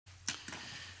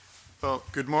Well,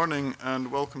 good morning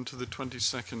and welcome to the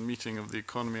 22nd meeting of the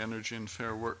Economy, Energy and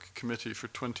Fair Work Committee for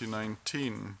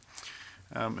 2019.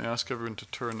 I ask everyone to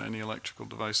turn any electrical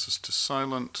devices to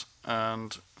silent.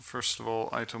 And first of all,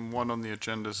 item 1 on the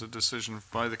agenda is a decision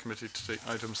by the committee to take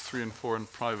items 3 and 4 in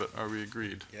private. Are we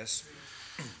agreed? Yes.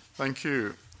 Thank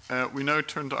you. We now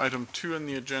turn to item 2 on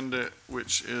the agenda,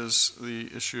 which is the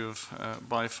issue of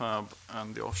BIFAB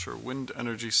and the offshore wind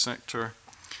energy sector,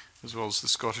 as well as the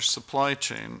Scottish supply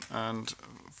chain. And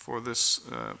for this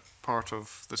part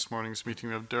of this morning's meeting,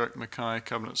 we have Derek Mackay,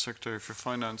 Cabinet Secretary for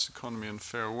Finance, Economy and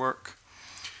Fair Work,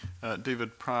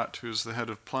 David Pratt, who is the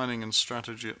Head of Planning and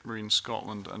Strategy at Marine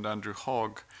Scotland, and Andrew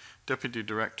Hogg, Deputy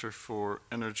Director for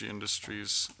Energy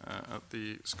Industries at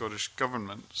the Scottish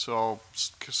Government. So I'll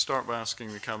start by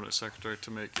asking the Cabinet Secretary to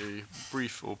make a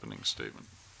brief opening statement.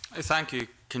 Thank you,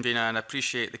 Convener, and I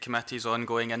appreciate the committee's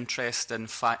ongoing interest in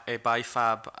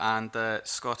BIFAB and the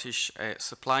Scottish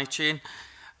supply chain.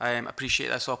 I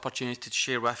appreciate this opportunity to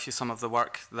share with you some of the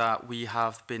work that we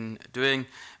have been doing.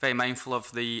 Very mindful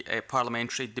of the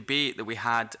parliamentary debate that we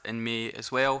had in May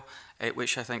as well,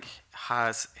 which I think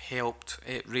has helped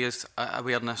raise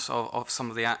awareness of some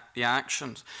of the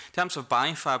actions. In terms of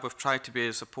BIFAB, we've tried to be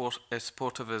as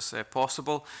supportive as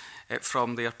possible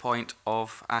from their point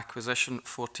of acquisition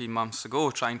 14 months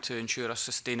ago, trying to ensure a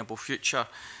sustainable future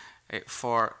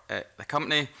for the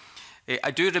company.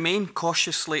 I do remain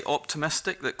cautiously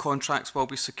optimistic that contracts will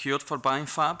be secured for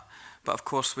BIFAB, but of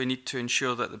course we need to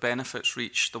ensure that the benefits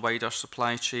reach the wider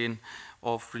supply chain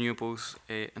of renewables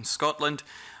in Scotland.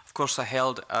 Of course, I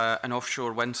held an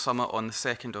offshore wind summit on the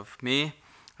 2nd of May,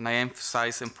 and I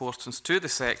emphasised the importance to the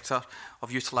sector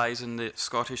of utilising the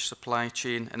Scottish supply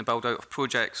chain in the build-out of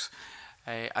projects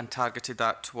and targeted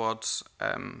that towards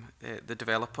the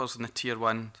developers and the Tier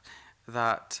 1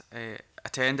 that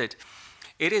attended.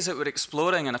 Areas that we're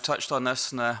exploring, and I touched on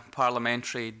this in the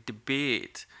parliamentary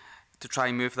debate, to try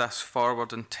and move this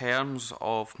forward in terms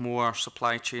of more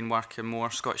supply chain work and more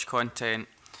Scottish content.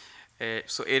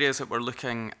 So areas that we're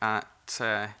looking at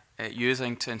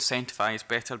using to incentivise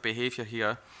better behaviour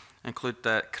here include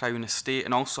the Crown Estate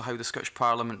and also how the Scottish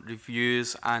Parliament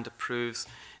reviews and approves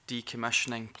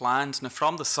decommissioning plans. Now,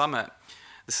 from the summit,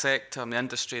 the sector and the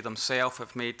industry themselves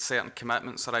have made certain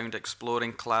commitments around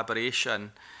exploring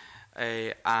collaboration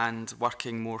and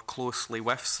working more closely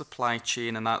with supply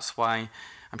chain, and that's why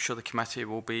I'm sure the committee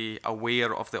will be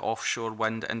aware of the Offshore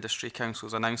Wind Industry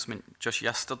Council's announcement just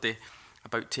yesterday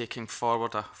about taking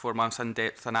forward a 4-month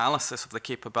in-depth analysis of the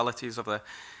capabilities of the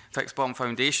fixed bottom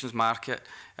foundations market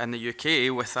in the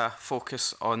UK with a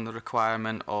focus on the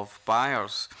requirement of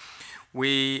buyers.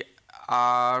 We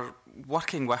are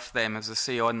working with them, as I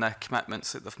say, on the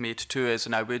commitments that they've made to us,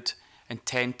 and I would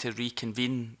intend to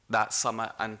reconvene that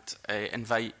summit and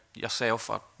invite yourself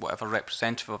or whatever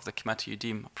representative of the committee you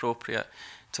deem appropriate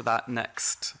to that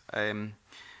next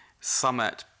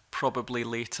summit, probably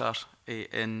later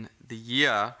in the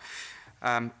year,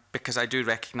 because I do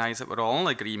recognise that we're all in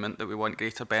agreement that we want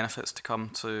greater benefits to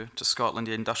come to Scotland,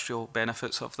 the industrial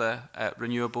benefits of the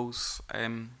renewables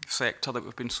sector that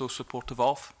we've been so supportive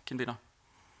of. Convener.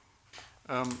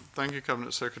 Thank you,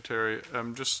 Cabinet Secretary.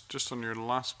 Just on your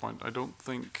last point, I don't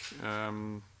think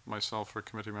myself or a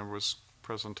committee member was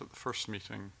present at the first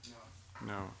meeting.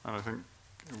 No, and I think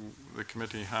the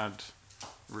committee had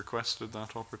requested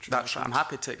that opportunity. That's right. I'm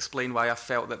happy to explain why I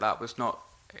felt that that was not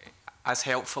as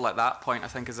helpful at that point, I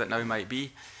think, as it now might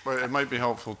be. Well, it might be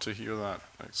helpful to hear that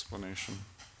explanation.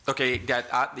 Okay,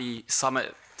 at the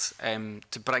summit,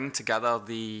 to bring together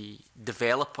the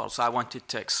developers, I wanted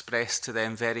to express to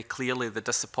them very clearly the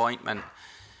disappointment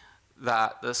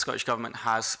that the Scottish Government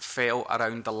has felt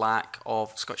around the lack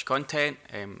of Scottish content,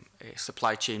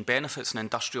 supply chain benefits and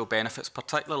industrial benefits,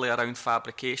 particularly around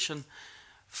fabrication,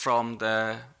 from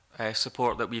the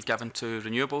support that we've given to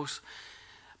renewables.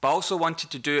 But I also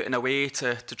wanted to do it in a way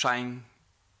to try and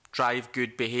drive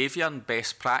good behaviour and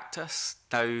best practice.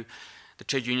 Now, the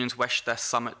trade unions wished this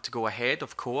summit to go ahead,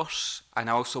 of course, and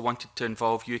I also wanted to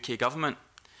involve UK Government.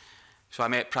 So I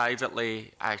met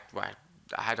privately, I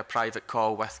had a private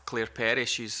call with Claire Perry.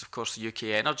 She's, of course, the UK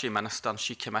Energy Minister, and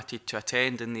she committed to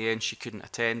attend. In the end, she couldn't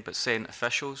attend, but sent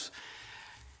officials.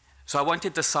 So I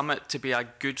wanted the summit to be a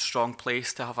good, strong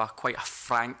place to have quite a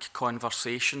frank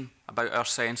conversation about our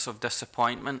sense of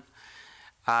disappointment,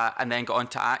 and then get on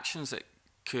to actions that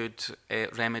could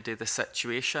remedy the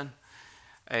situation.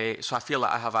 So I feel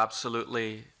that I have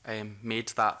absolutely made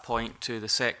that point to the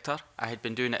sector. I had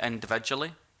been doing it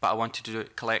individually, but I wanted to do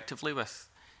it collectively with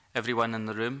everyone in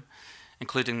the room,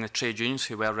 including the trade unions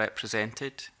who were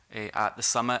represented at the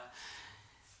summit.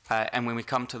 And when we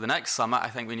come to the next summit, I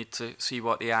think we need to see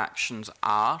what the actions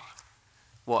are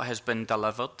what has been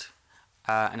delivered.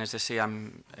 And as I say,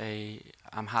 I'm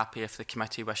happy if the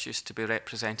committee wishes to be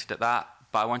represented at that.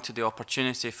 But I wanted the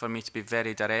opportunity for me to be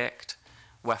very direct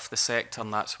with the sector,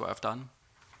 and that's what I've done.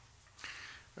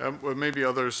 Well, maybe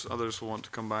others will want to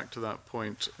come back to that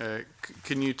point.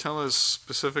 Can you tell us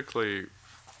specifically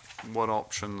what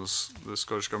options the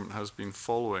Scottish Government has been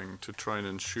following to try and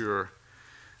ensure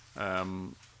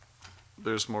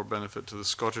there's more benefit to the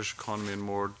Scottish economy and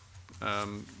more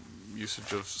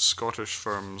usage of Scottish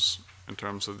firms in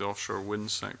terms of the offshore wind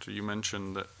sector? You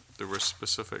mentioned that there were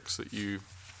specifics that you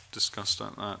discussed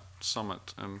at that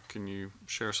summit. Can you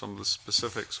share some of the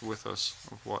specifics with us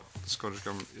of what the Scottish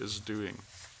Government is doing?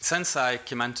 Since I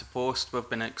came into post, we've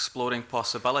been exploring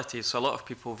possibilities. So a lot of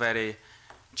people very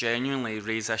genuinely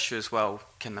raise issues. Well,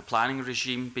 can the planning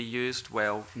regime be used?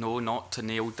 Well, no, not to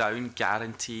nail down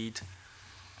guaranteed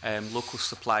local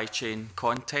supply chain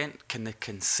content. Can the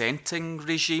consenting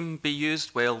regime be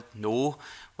used? Well, no,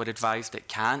 we're advised it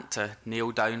can't, to nail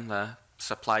down the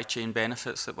supply chain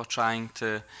benefits that we're trying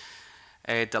to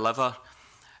deliver.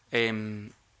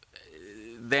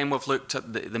 Then we've looked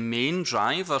at the main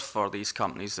driver for these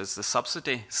companies is the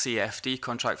subsidy, CFD,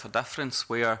 Contract for Difference,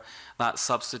 where that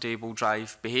subsidy will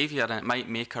drive behaviour, and it might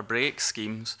make or break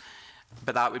schemes,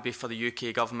 but that would be for the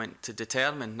UK government to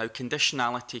determine. Now,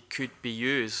 conditionality could be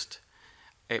used,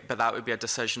 but that would be a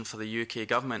decision for the UK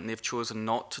government, and they've chosen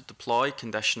not to deploy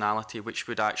conditionality, which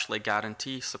would actually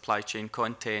guarantee supply chain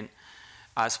content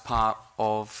as part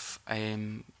of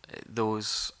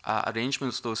those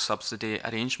arrangements, those subsidy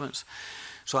arrangements.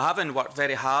 So having worked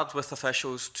very hard with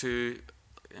officials to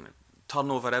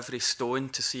turn over every stone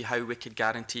to see how we could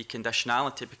guarantee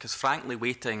conditionality, because frankly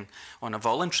waiting on a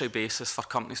voluntary basis for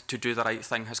companies to do the right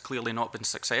thing has clearly not been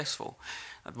successful,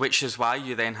 which is why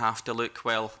you then have to look,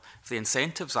 well, if the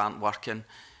incentives aren't working,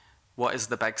 what is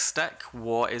the big stick?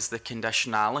 What is the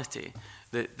conditionality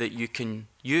that you can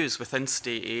use within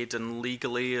state aid and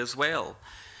legally as well?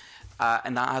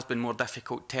 And that has been more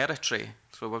difficult territory.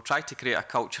 So we've tried to create a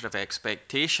culture of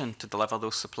expectation to deliver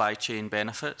those supply chain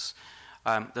benefits.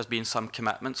 There's been some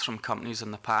commitments from companies in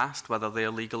the past, whether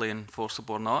they're legally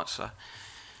enforceable or not. It's a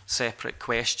separate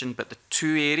question. But the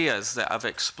two areas that I've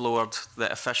explored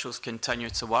that officials continue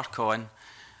to work on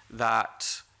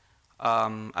that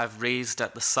I've raised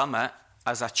at the summit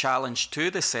as a challenge to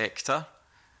the sector.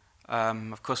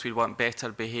 Of course, we want better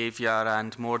behaviour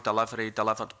and more delivery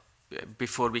delivered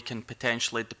before we can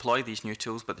potentially deploy these new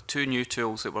tools. But the two new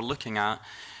tools that we're looking at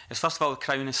is, first of all, the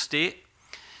Crown Estate.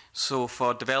 So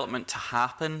for development to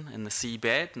happen in the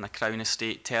seabed, in the Crown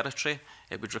Estate territory,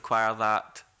 it would require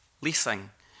that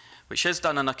leasing, which is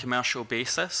done on a commercial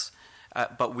basis,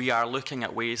 but we are looking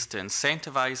at ways to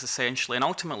incentivise essentially, and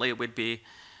ultimately it would be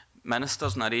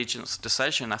ministers and our agents'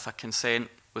 decision if a consent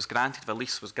was granted, if a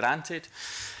lease was granted,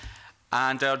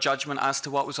 and our judgment as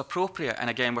to what was appropriate. And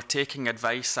again, we're taking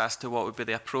advice as to what would be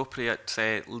the appropriate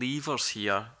levers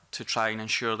here to try and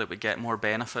ensure that we get more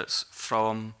benefits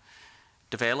from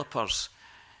developers.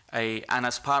 And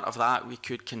as part of that, we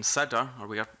could consider, or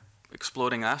we are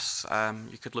exploring this,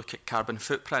 you could look at carbon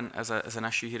footprint as an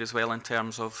issue here as well in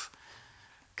terms of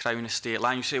Crown Estate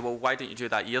land. You say, well, why didn't you do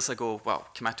that years ago? Well,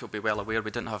 committee will be well aware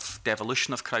we didn't have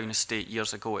devolution of Crown Estate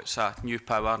years ago. It's a new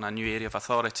power and a new area of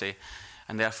authority,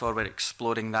 and therefore we're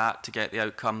exploring that to get the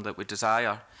outcome that we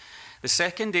desire. The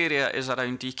second area is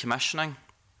around decommissioning,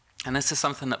 and this is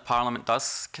something that Parliament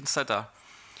does consider,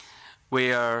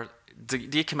 where the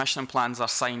decommissioning plans are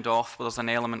signed off, where there's an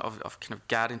element of kind of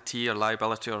guarantee or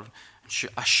liability or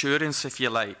assurance, if you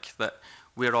like, that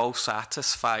we're all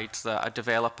satisfied that a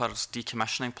developer's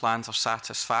decommissioning plans are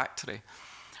satisfactory.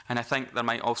 And I think there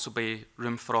might also be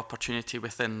room for opportunity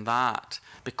within that,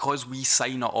 because we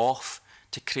sign it off,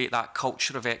 to create that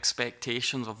culture of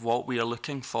expectations of what we are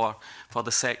looking for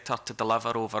the sector to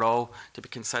deliver overall, to be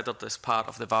considered as part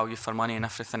of the value for money and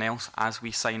everything else as we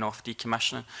sign off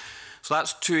decommissioning. So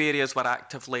that's two areas we're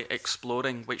actively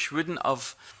exploring, which wouldn't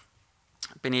have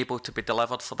been able to be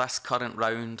delivered for this current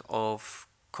round of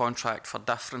Contract for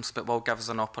Difference, but will give us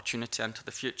an opportunity into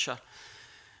the future.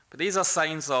 But these are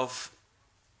signs of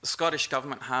the Scottish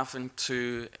Government having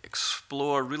to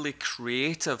explore really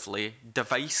creatively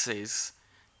devices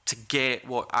to get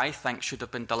what I think should have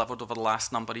been delivered over the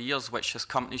last number of years, which is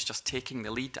companies just taking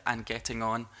the lead and getting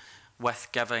on with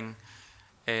giving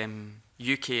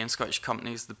UK and Scottish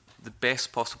companies the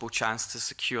best possible chance to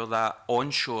secure that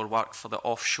onshore work for the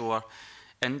offshore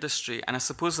industry. And I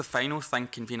suppose the final thing,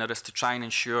 Convener, is to try and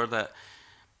ensure that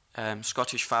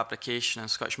Scottish fabrication and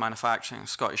Scottish manufacturing and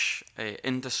Scottish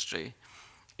industry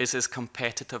is as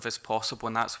competitive as possible,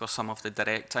 and that's where some of the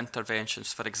direct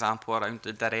interventions, for example, around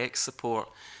the direct support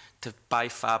to buy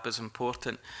fab is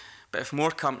important. But if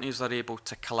more companies are able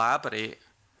to collaborate,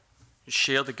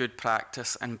 share the good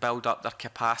practice and build up their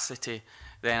capacity,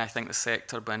 then I think the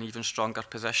sector will be in an even stronger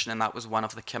position. And that was one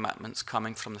of the commitments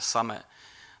coming from the summit,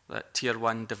 that Tier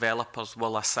 1 developers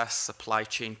will assist supply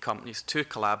chain companies to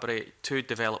collaborate, to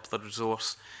develop the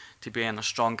resource, to be in a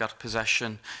stronger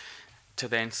position to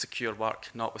then secure work,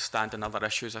 notwithstanding other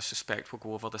issues I suspect we'll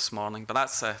go over this morning. But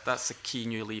that's a key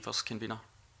new levers, convener.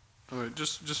 All right,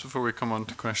 just before we come on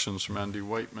to questions from Andy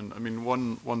Whiteman, I mean,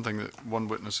 one thing that one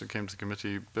witness that came to the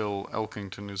committee, Bill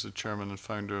Elkington, who's the chairman and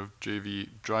founder of JV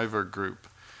Driver Group,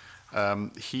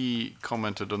 he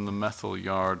commented on the Methil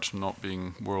yard not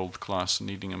being world-class and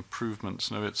needing improvements.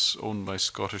 Now, it's owned by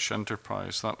Scottish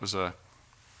Enterprise. That was a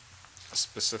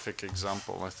specific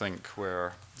example, I think,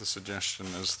 where the suggestion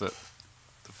is that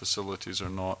the facilities are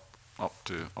not up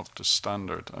to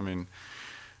standard. I mean,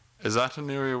 is that an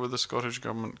area where the Scottish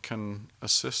Government can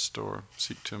assist or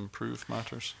seek to improve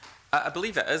matters? I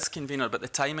believe it is, convener, but the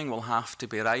timing will have to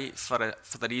be right for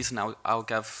the reason I'll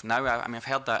give now. I mean, I've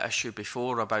heard that issue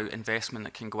before about investment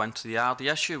that can go into the yard. The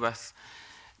issue with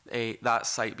that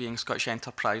site being Scottish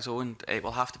Enterprise owned, it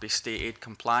will have to be state aid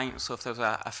compliant. So if there's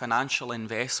a financial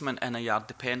investment in a yard,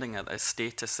 depending on its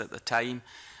status at the time,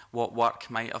 what work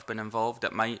might have been involved,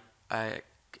 it might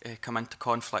come into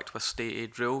conflict with state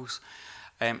aid rules.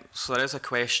 So there is a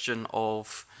question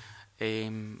of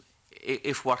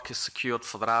if work is secured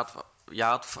for the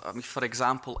yard. I mean, for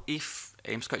example, if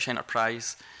Scottish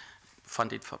Enterprise,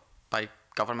 funded by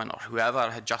government or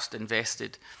whoever, had just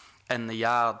invested in the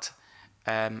yard,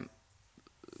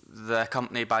 the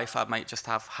company Bifab might just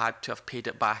have had to have paid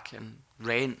it back in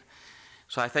rent.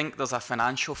 So I think there's a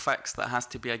financial fix that has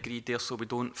to be agreed there so we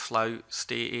don't flout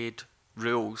state aid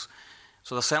rules.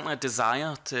 So there's certainly a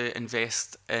desire to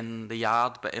invest in the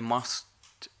yard, but it must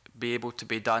be able to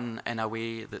be done in a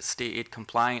way that's state aid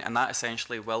compliant, and that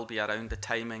essentially will be around the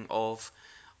timing of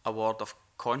award of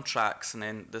contracts and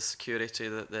then the security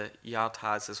that the yard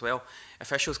has as well.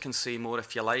 Officials can say more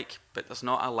if you like, but there's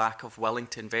not a lack of willing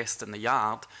to invest in the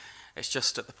yard. It's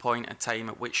just at the point in time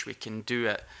at which we can do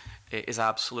it, it is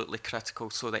absolutely critical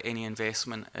so that any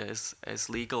investment is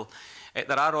legal.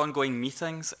 There are ongoing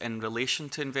meetings in relation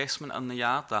to investment in the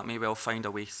yard that may well find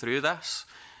a way through this,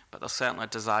 but there's certainly a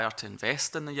desire to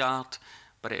invest in the yard,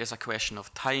 but it is a question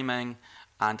of timing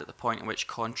and at the point in which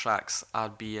contracts are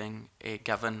being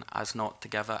given as not to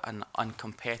give it an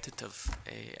uncompetitive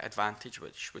advantage,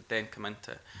 which would then come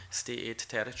into state aid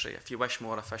territory. If you wish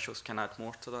more, officials can add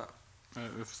more to that.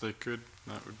 If they could,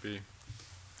 that would be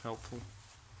helpful.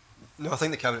 No, I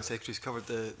think the Cabinet Secretary's covered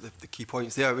the key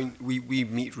points there. I mean, we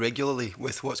meet regularly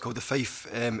with what's called the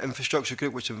Fife Infrastructure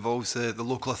Group, which involves the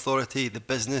local authority, the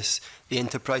business, the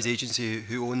enterprise agency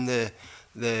who own the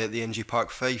NG Park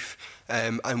Fife,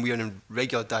 and we are in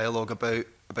regular dialogue about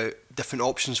different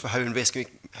options for how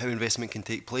investment can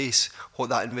take place, what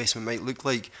that investment might look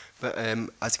like. But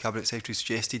as the Cabinet Secretary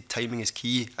suggested, timing is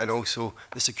key, and also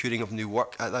the securing of new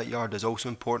work at that yard is also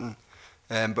important.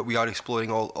 But we are exploring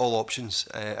all options,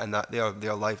 and that they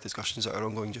are live discussions that are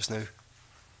ongoing just now.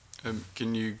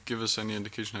 Can you give us any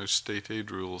indication how state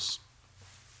aid rules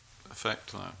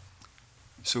affect that?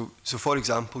 So for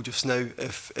example, just now,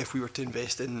 if we were to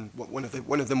invest in one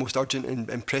of the most urgent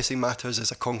and pressing matters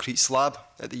is a concrete slab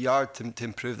at the yard to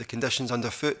improve the conditions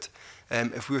underfoot,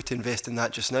 if we were to invest in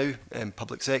that just now,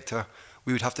 public sector,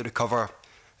 we would have to recover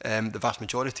the vast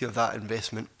majority of that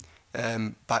investment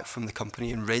back from the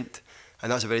company in rent.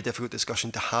 And that's a very difficult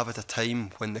discussion to have at a time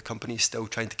when the company is still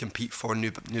trying to compete for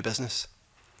new business.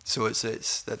 So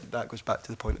that goes back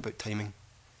to the point about timing.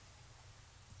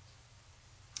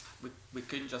 We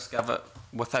couldn't just give it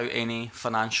without any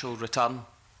financial return.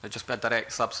 It'd just be a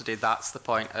direct subsidy. That's the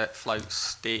point. It flouts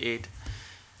state aid.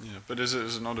 Yeah, but is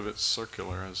it not a bit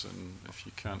circular, as in if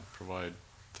you can't provide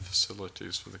the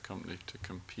facilities for the company to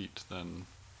compete, then,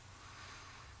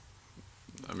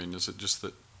 I mean, is it just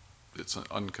that it's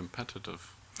uncompetitive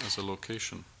as a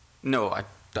location? No, I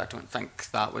don't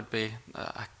think that would be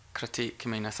a critique. I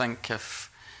mean, I think if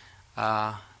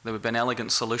there would be an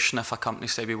elegant solution if a company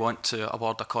said we want to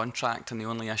award a contract and the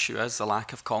only issue is the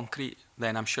lack of concrete,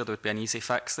 then I'm sure there would be an easy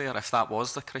fix there if that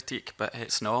was the critique, but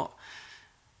it's not.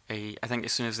 I think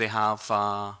as soon as we have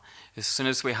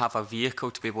a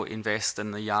vehicle to be able to invest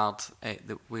in the yard,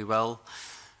 that we will.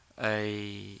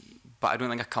 But I don't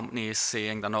think a company is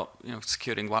saying they're not,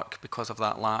 securing work because of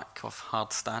that lack of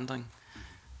hard standing.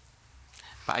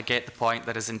 But I get the point.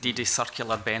 There is indeed a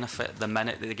circular benefit. The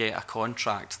minute they get a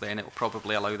contract, then it will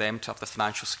probably allow them to have the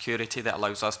financial security that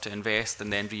allows us to invest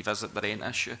and then revisit the rent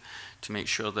issue to make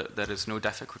sure that there is no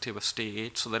difficulty with state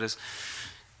aid. So there is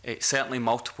certainly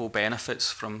multiple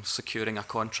benefits from securing a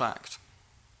contract.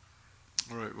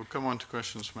 All right, we'll come on to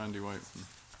questions from Andy White.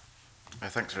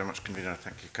 Thanks very much, Convener.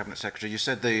 Thank you, Cabinet Secretary. You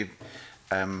said the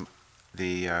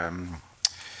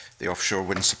offshore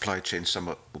wind supply chain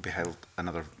summit will be held,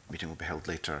 another meeting will be held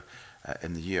later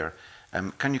in the year.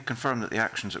 Can you confirm that the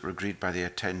actions that were agreed by the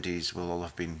attendees will all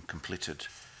have been completed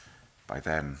by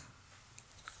then?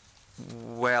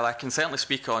 Well, I can certainly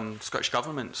speak on Scottish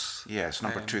Government's. Yes,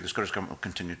 number two, the Scottish Government will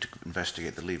continue to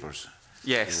investigate the levers.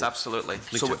 Yes, absolutely.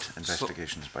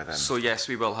 Investigations by then. So yes,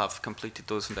 we will have completed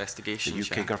those investigations.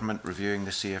 The UK Government revieving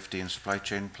the CFD and supply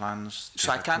chain plans?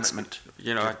 So I can't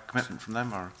commitment from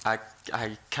them, or?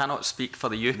 I cannot speak for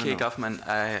the UK Government,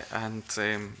 and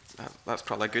that's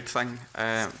probably a good thing.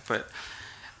 But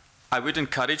I would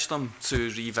encourage them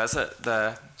to revisit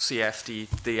the CFD.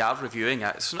 They are reviewing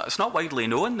it. It's not widely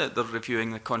known that they're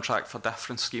reviewing the contract for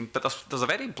difference scheme, but there's a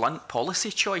very blunt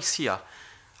policy choice here.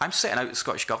 I'm setting out the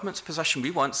Scottish Government's position. We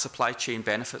want supply chain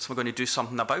benefits. We're going to do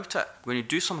something about it. We're going to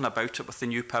do something about it with the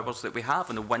new powers that we have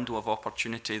and the window of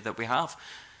opportunity that we have.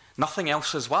 Nothing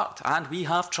else has worked, and we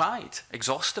have tried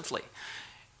exhaustively.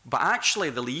 But actually,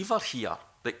 the lever here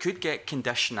that could get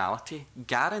conditionality,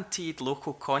 guaranteed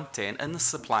local content in the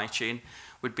supply chain,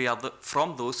 would be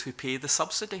from those who pay the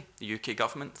subsidy, the UK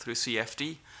Government through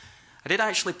CFD. I did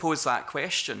actually pose that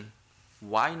question.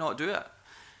 Why not do it?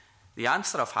 The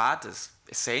answer I've had is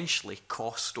essentially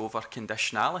cost over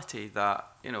conditionality, that,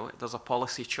 you know, there's a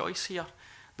policy choice here.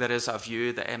 There is a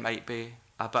view that it might be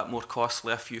a bit more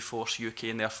costly if you force UK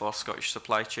and therefore Scottish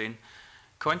supply chain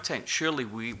content. Surely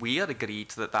we are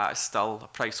agreed that that is still a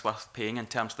price worth paying in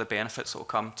terms of the benefits that will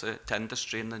come to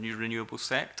industry in the new renewable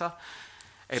sector.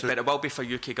 But it will be for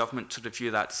UK Government to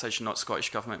review that decision, not Scottish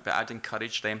Government, but I'd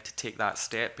encourage them to take that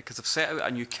step, because they've set out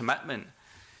a new commitment,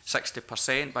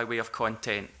 60% by way of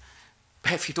content.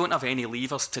 But if you don't have any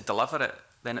levers to deliver it,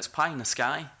 then it's pie in the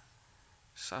sky.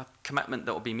 It's a commitment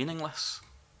that will be meaningless.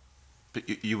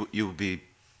 But you will be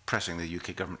pressing the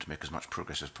UK Government to make as much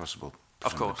progress as possible.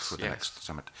 Of course, for the next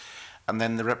summit. And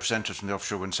then the representatives from the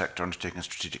offshore wind sector undertaking a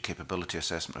strategic capability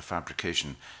assessment of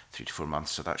fabrication, 3 to 4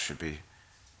 months, so that should be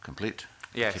complete.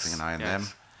 Yes. Keeping an eye on them.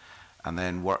 And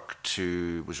then work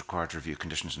was required to review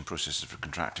conditions and processes for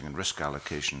contracting and risk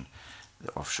allocation,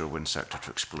 the offshore wind sector to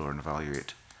explore and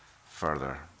evaluate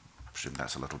further. I presume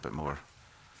that's a little bit more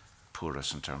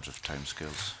porous in terms of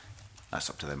timescales. That's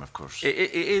up to them, of course.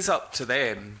 It is up to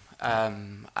them.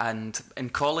 And in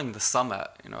calling the summit,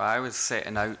 you know, I was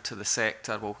setting out to the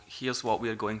sector, well, here's what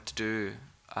we're going to do,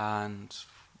 and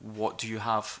what do you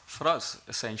have for us?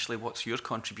 Essentially, what's your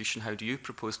contribution? How do you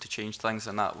propose to change things?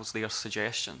 And that was their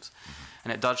suggestions.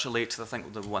 And it does relate to, I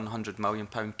think, the £100 million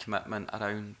commitment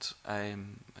around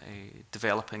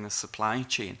developing the supply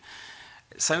chain.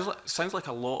 It sounds like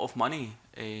a lot of money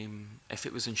if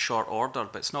it was in short order,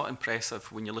 but it's not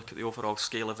impressive when you look at the overall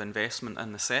scale of investment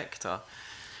in the sector.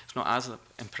 It's not as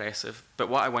impressive. But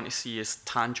what I want to see is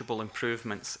tangible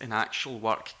improvements in actual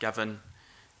work given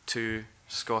to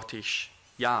Scottish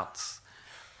yards.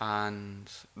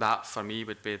 And that, for me,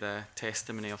 would be the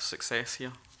testimony of success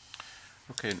here.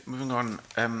 Okay, moving on.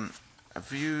 Have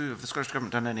the Scottish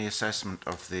Government done any assessment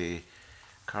of the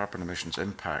carbon emissions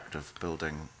impact of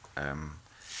building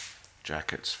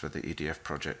jackets for the EDF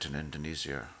project in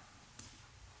Indonesia?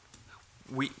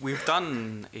 We've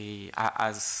done,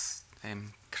 as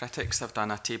critics have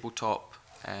done, a tabletop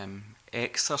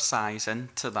exercise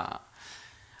into that.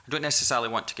 I don't necessarily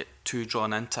want to get too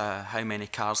drawn into how many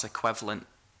cars equivalent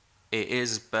it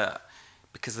is, but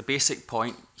because the basic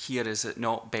point here is it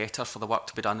not better for the work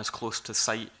to be done as close to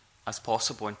site as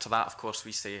possible, and to that, of course,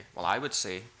 we say, well, I would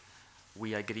say,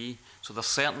 we agree. So there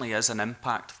certainly is an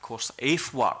impact, of course,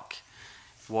 if work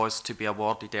was to be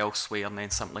awarded elsewhere and then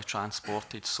simply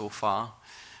transported so far.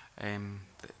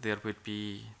 There would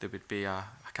be a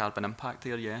carbon impact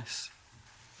there, yes.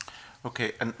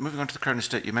 Okay, and moving on to the Crown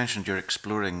Estate, you mentioned you're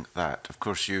exploring that. Of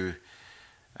course, you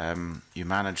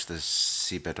manage the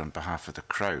seabed on behalf of the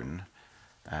Crown.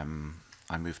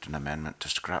 I moved an amendment to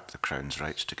scrap the Crown's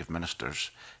rights to give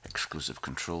ministers exclusive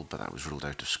control, but that was ruled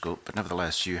out of scope. But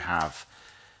nevertheless, you have,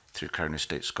 through Crown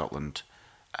Estate Scotland,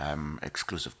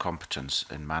 exclusive competence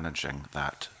in managing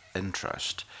that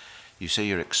interest. You say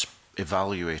you're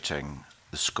evaluating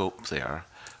the scope there.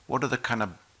 What are the kind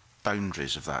of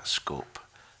boundaries of that scope?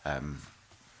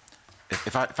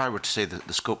 If I were to say that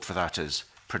the scope for that is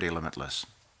pretty limitless,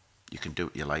 you can do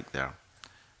what you like there.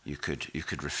 You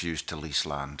could refuse to lease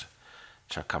land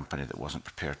to a company that wasn't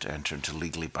prepared to enter into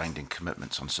legally binding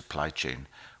commitments on supply chain.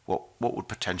 What would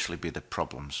potentially be the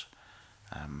problems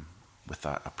with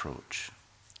that approach?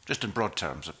 Just in broad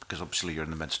terms, because obviously you're in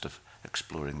the midst of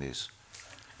exploring these?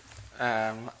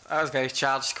 That was a very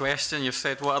charged question. You've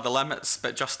said, what are the limits,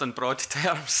 but just in broad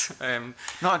terms.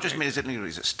 No, I just mean, is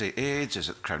it state aids? Is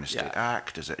it the Crown Estate Yeah.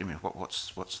 Act? Is it? I mean,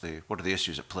 what are the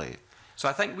issues at play? So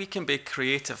I think we can be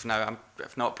creative now.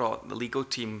 I've not brought the legal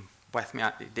team with me.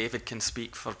 David can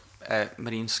speak for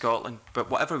Marine Scotland. But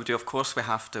whatever we do, of course, we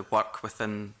have to work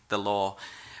within the law.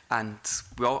 And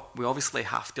we obviously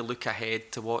have to look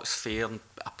ahead to what's fair and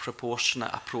a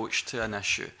proportionate approach to an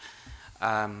issue.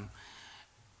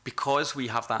 Because we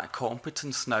have that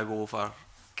competence now over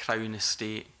Crown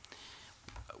Estate,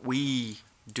 we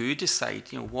do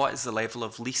decide, what is the level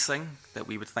of leasing that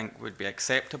we would think would be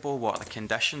acceptable, what are the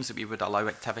conditions that we would allow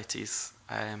activities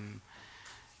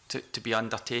to be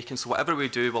undertaken. So whatever we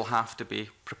do will have to be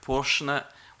proportionate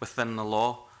within the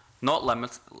law, not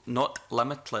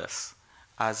limitless,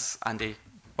 as Andy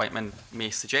Whiteman may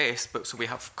suggest, but so we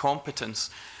have competence.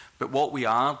 But what we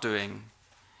are doing,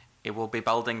 it will be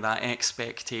building that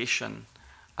expectation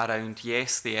around,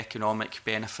 yes, the economic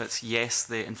benefits, yes,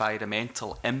 the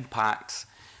environmental impact.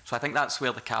 So I think that's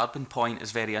where the carbon point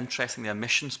is very interesting, the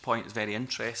emissions point is very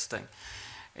interesting,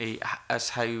 as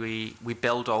how we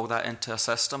build all that into a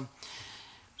system.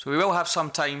 So we will have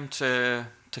some time to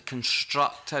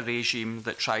construct a regime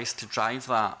that tries to drive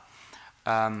that.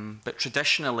 But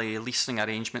traditionally, leasing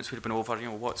arrangements would have been over,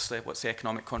 what's the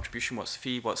economic contribution, what's the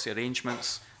fee, what's the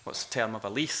arrangements, what's the term of a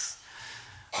lease.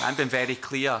 And I've been very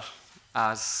clear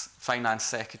as Finance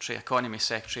Secretary, Economy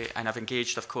Secretary, and I've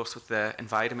engaged, of course, with the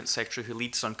Environment Secretary who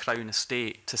leads on Crown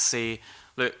Estate to say,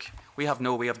 look, we have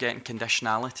no way of getting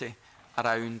conditionality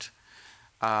around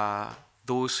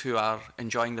those who are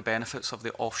enjoying the benefits of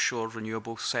the offshore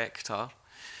renewable sector.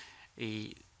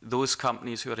 Those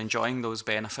companies who are enjoying those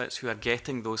benefits, who are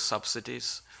getting those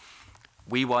subsidies,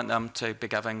 we want them to be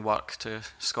giving work to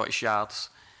Scottish Yards.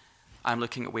 I'm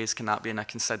looking at ways can that be in a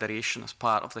consideration as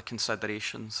part of the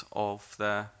considerations of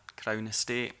the Crown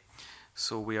Estate.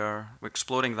 So we're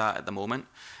exploring that at the moment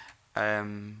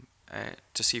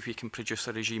to see if we can produce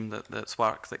a regime that's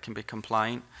work that can be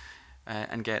compliant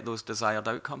and get those desired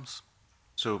outcomes.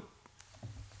 So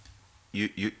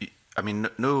I mean,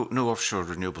 no offshore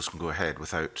renewables can go ahead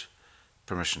without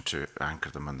permission to anchor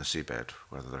them on the seabed,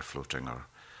 whether they're floating or...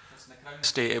 In the Crown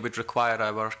Estate, it would require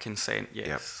our consent, yes.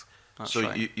 Yep. That's so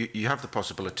right. you have the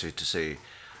possibility to, say,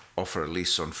 offer a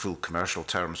lease on full commercial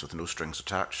terms with no strings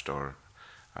attached, or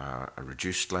a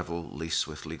reduced level lease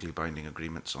with legally binding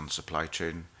agreements on supply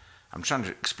chain. I'm trying to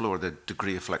explore the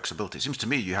degree of flexibility. It seems to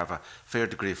me you have a fair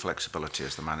degree of flexibility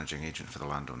as the managing agent for the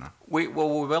landowner. We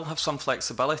will have some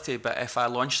flexibility, but if I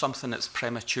launch something that's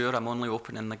premature, I'm only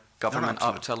opening the government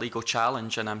up to a legal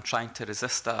challenge, and I'm trying to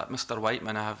resist that. Mr.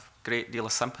 Whiteman, I have a great deal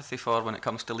of sympathy for when it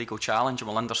comes to legal challenge, and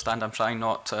will understand I'm trying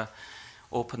not to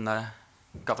open the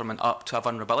government up to a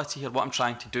vulnerability here. What I'm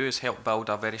trying to do is help build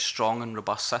a very strong and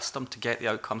robust system to get the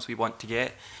outcomes we want to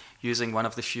get, using one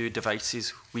of the few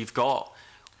devices we've got,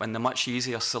 when the much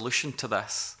easier solution to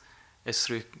this is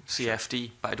through CFD,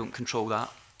 but I don't control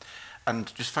that.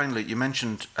 And just finally, you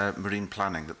mentioned marine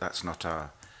planning, that's not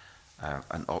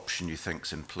an option you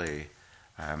think's in play.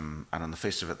 And on the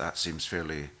face of it, that seems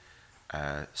fairly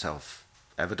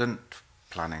self-evident.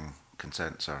 Planning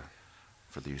consents are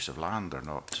for the use of land, they're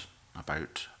not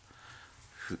about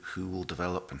who will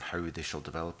develop and how they shall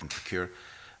develop and procure.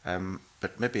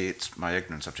 But maybe it's my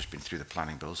ignorance. I've just been through the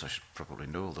planning bills. I should probably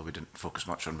know, although we didn't focus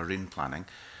much on marine planning.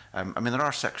 I mean, there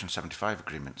are Section 75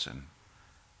 agreements in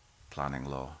planning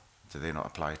law. Do they not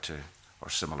apply to or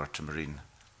similar to marine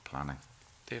planning?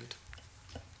 David?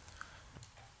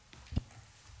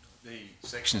 The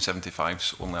Section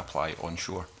 75s only apply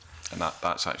onshore, and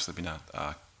that's actually been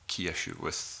a key issue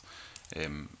with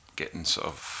getting sort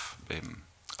of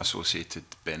associated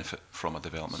benefit from a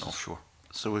development offshore.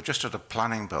 So we've just had a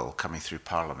planning bill coming through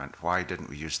Parliament. Why didn't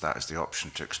we use that as the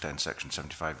option to extend Section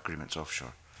 75 agreements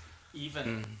offshore?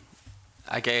 Even,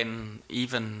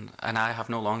 and I have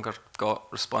no longer got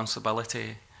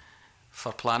responsibility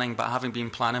for planning, but having been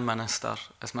planning minister,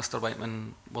 as Mr.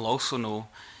 Whiteman will also know,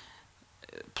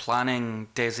 planning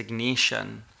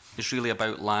designation is really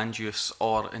about land use,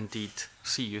 or indeed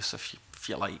sea use, if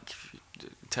you like,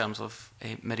 in terms of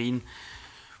marine.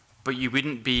 But you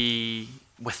wouldn't be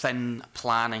within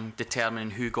planning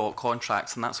determining who got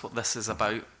contracts, and that's what this is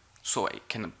about. So it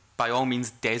can by all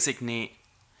means designate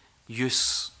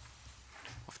use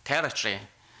of territory,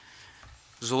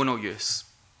 zonal use,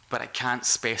 but it can't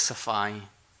specify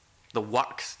the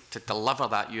work to deliver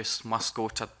that use must go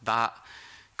to that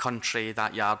country,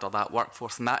 that yard, or that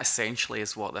workforce, and that essentially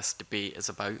is what this debate is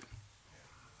about.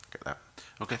 Get that.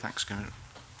 Okay, thanks, Gordon.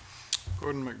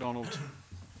 Gordon MacDonald.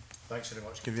 Thanks very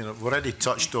much, Convener. We've already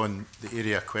touched on the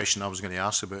area question I was going to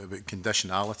ask about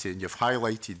conditionality, and you've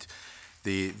highlighted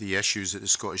the issues that the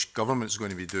Scottish Government is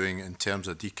going to be doing in terms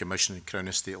of decommissioning Crown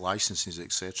Estate licences,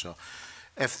 etc.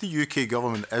 If the UK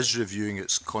Government is reviewing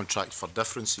its contract for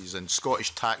differences and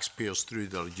Scottish taxpayers through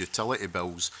their utility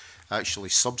bills actually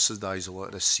subsidise a lot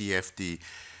of the CFD,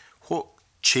 what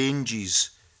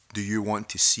changes do you want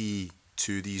to see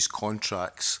to these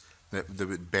contracts that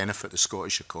would benefit the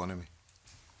Scottish economy?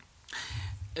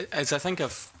 As I think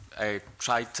I've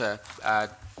tried to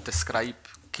describe,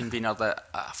 Convener, that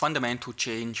a fundamental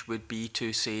change would be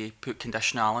to, say, put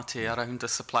conditionality around the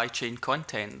supply chain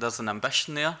content. There's an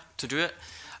ambition there to do it.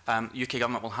 UK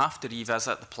Government will have to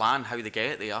revisit the plan, how they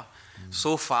get there.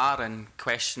 So far, in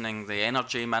questioning the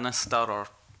Energy Minister or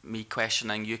me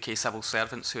questioning UK civil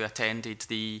servants who attended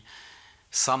the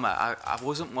summit, I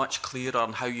wasn't much clearer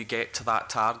on how you get to that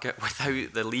target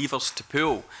without the levers to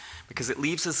pull, because it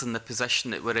leaves us in the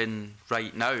position that we're in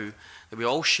right now, that we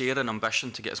all share an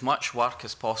ambition to get as much work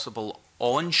as possible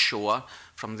onshore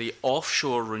from the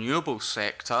offshore renewables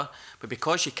sector, but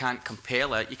because you can't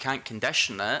compel it, you can't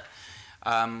condition it,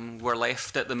 we're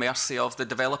left at the mercy of the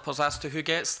developers as to who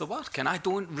gets the work. And I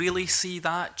don't really see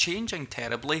that changing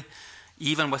terribly,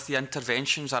 even with the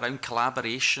interventions around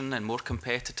collaboration and more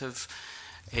competitive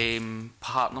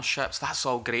partnerships. That's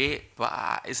all great,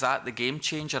 but is that the game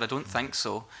changer? I don't think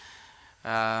so.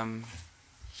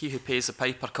 He who pays the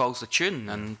piper calls the tune,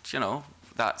 and you know,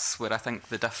 that's where I think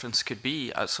the difference could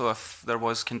be. So if there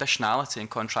was conditionality in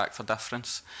contract for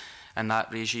difference in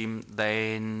that regime,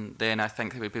 then I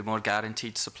think there would be more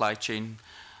guaranteed supply chain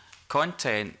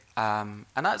content. And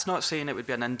that's not saying it would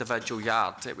be an individual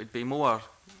yard. It would be more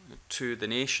to the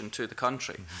nation, to the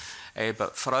country.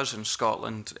 But for us in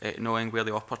Scotland, knowing where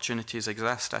the opportunities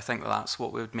exist, I think that's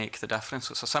what would make the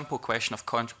difference. It's a simple question of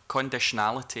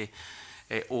conditionality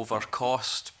over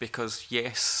cost, because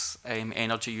yes,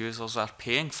 energy users are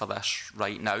paying for this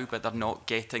right now, but they're not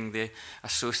getting the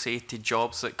associated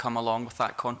jobs that come along with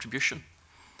that contribution.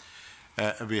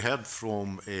 We heard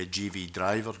from GV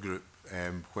Driver Group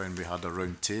when we had a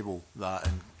round table that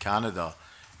in Canada,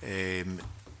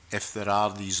 if there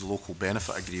are these local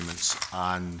benefit agreements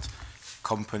and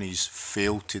companies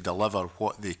fail to deliver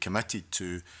what they committed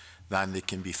to, then they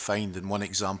can be fined. And one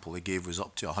example they gave was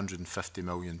up to £150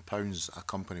 million. A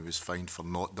company was fined for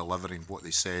not delivering what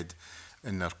they said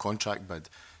in their contract bid.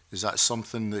 Is that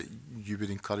something that you would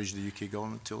encourage the UK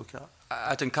Government to look at?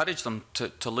 I'd encourage them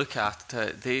to look at.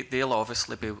 They'll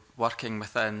obviously be working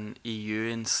within EU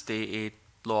and state aid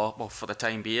law, well, for the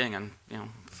time being, and you know,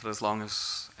 for as long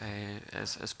as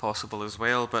possible as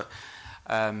well. But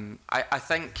I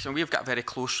think, you know, we've got a very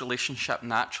close relationship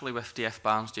naturally with DF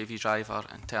Barnes, JV Driver,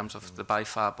 in terms of the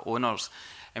BIFAB owners,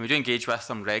 and we do engage with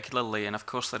them regularly. And of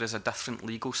course, there is a different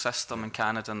legal system in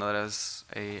Canada than there is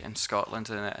in Scotland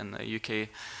and in the UK.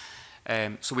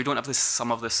 So we don't have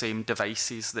some of the same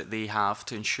devices that they have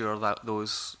to ensure that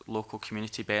those local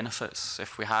community benefits,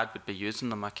 if we had, would be using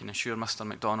them. I can assure Mr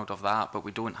MacDonald of that, but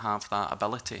we don't have that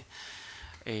ability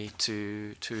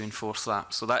to enforce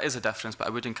that. So that is a difference, but I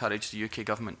would encourage the UK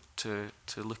Government to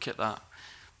look at that.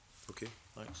 Okay,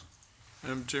 thanks.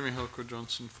 Jamie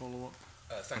Hilker-Johnson, follow-up.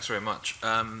 Thanks very much.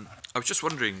 I was just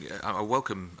wondering, I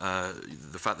welcome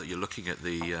the fact that you're looking at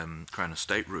the Crown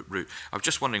Estate route. I was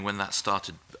just wondering when that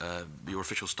started, your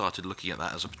officials started looking at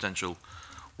that as a potential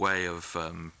way of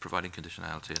providing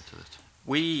conditionality into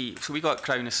it. So we got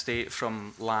Crown Estate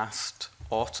from last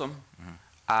autumn,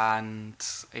 and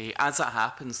as it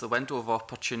happens, the window of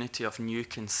opportunity of new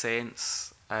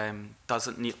consents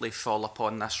doesn't neatly fall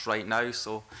upon this right now.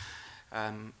 So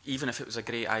even if it was a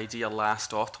great idea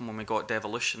last autumn when we got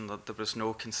devolution, that there was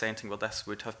no consenting where this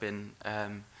would have been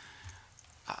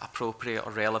appropriate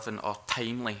or relevant or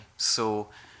timely. So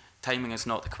timing is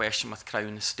not the question with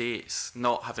Crown Estates.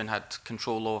 Not having had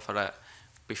control over it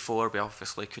before, we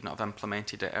obviously couldn't have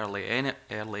implemented it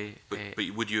early. But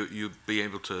would you be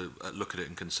able to look at it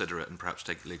and consider it and perhaps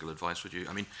take legal advice, would you?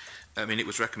 I mean, it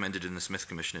was recommended in the Smith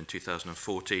Commission in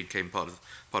 2014, came part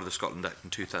of the Scotland Act in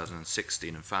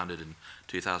 2016 and founded in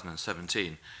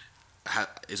 2017.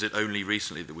 Is it only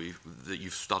recently that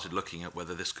you've started looking at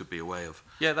whether this could be a way of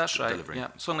delivering? Yeah, that's right. Yeah,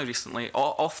 it's only recently,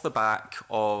 off the back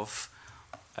of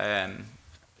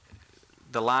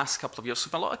the last couple of years. So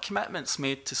a lot of commitments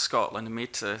made to Scotland and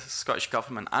made to the Scottish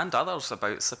Government and others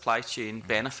about supply chain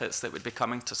benefits that would be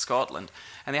coming to Scotland,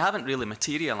 and they haven't really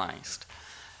materialised.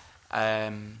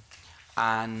 And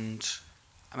I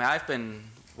mean, I've been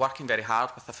working very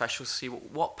hard with officials to see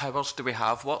what powers do we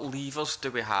have, what levers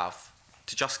do we have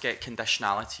to just get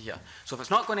conditionality here. So if it's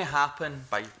not going to happen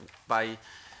by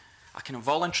a kind of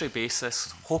voluntary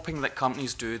basis, hoping that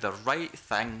companies do the right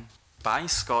thing by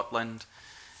Scotland,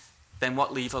 then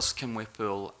what levers can we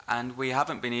pull? And we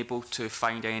haven't been able to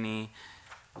find any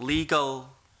legal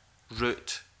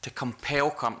route to compel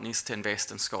companies to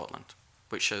invest in Scotland,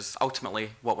 which is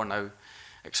ultimately what we're now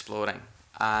exploring.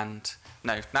 And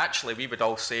now, naturally, we would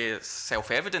all say it's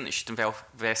self-evident that you should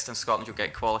invest in Scotland, you'll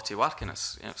get quality work, and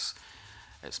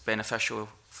it's beneficial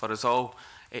for us all.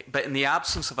 But in the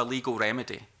absence of a legal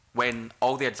remedy, when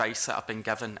all the advice that I've been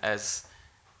given is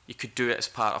you could do it as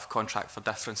part of contract for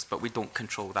difference, but we don't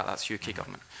control that. That's UK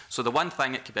government. So the one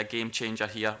thing that could be a game changer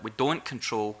here, we don't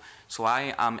control. So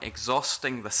I am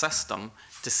exhausting the system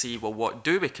to see, well, what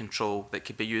do we control that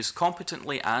could be used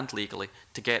competently and legally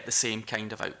to get the same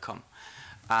kind of outcome?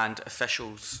 And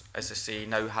officials, as I say,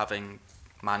 now having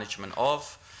management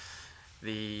of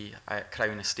the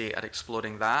Crown Estate are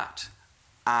exploring that,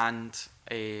 and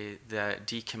the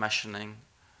decommissioning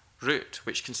route,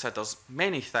 which considers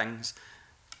many things.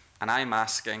 And I'm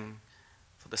asking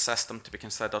for the system to be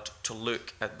considered to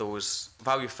look at those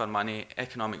value for money,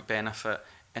 economic benefit,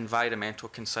 environmental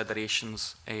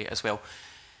considerations as well.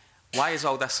 Why is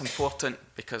all this important?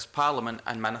 Because Parliament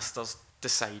and ministers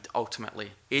decide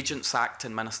ultimately. Agents act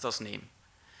in ministers' name.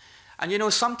 And you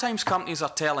know, sometimes companies are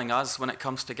telling us when it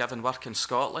comes to giving work in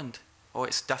Scotland, oh,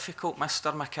 it's difficult,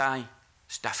 Mr. Mackay,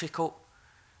 it's difficult.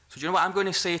 So do you know what I'm going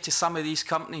to say to some of these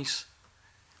companies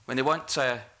when they want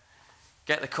to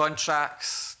get the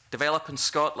contracts, develop in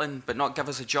Scotland, but not give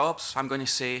us the jobs? I'm going to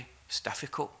say, it's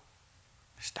difficult.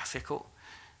 It's difficult.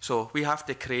 So we have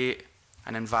to create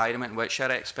an environment in which our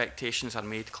expectations are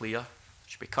made clear. We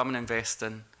should be coming and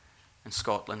investing in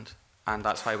Scotland, and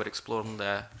that's why we're exploring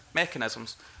the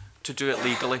mechanisms to do it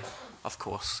legally, of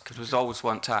course, because we always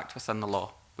want to act within the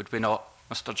law. Would we not,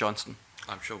 Mr. Johnson?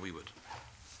 I'm sure we would.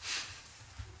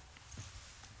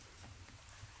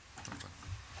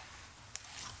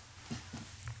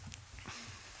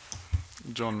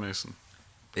 John Mason.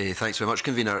 Thanks very much,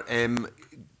 Convener.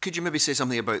 Could you maybe say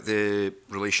something about the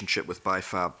relationship with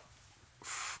BIFAB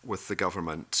with the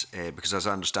government? Because as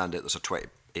I understand it, there's a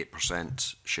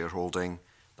 28% shareholding.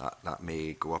 That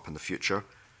may go up in the future.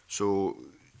 So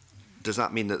does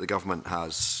that mean that the government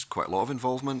has quite a lot of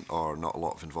involvement or not a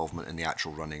lot of involvement in the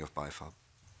actual running of BIFAB?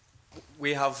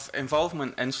 We have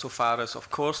involvement insofar as,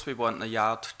 of course, we want the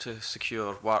yard to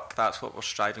secure work. That's what we're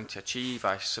striving to achieve.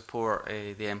 I support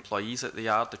the employees at the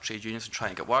yard, the trade unions, and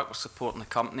trying to get work. We're supporting the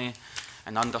company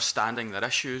and understanding their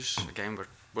issues. Again,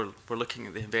 we're looking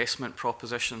at the investment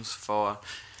propositions for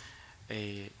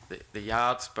the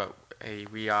yards, but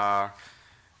we have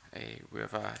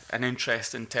an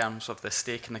interest in terms of the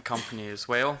stake in the company as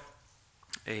well.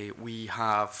 We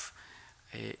have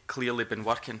clearly been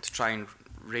working to try and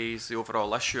raise the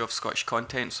overall issue of Scottish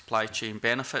content supply chain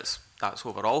benefits. That's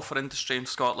overall for industry in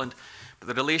Scotland. But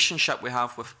the relationship we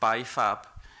have with BIFAB,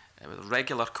 with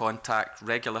regular contact,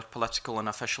 regular political and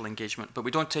official engagement, but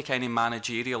we don't take any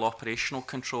managerial operational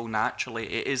control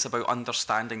naturally. It is about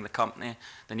understanding the company,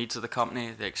 the needs of the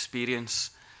company, the experience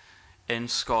in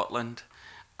Scotland,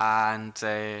 and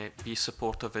be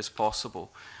supportive as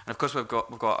possible. And of course we've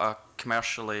got a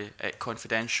commercially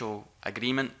confidential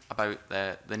agreement about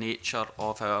the nature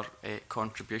of our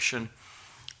contribution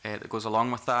that goes along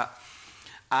with that.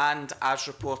 And as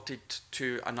reported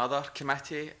to another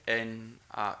committee in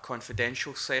a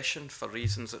confidential session for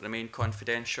reasons that remain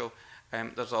confidential,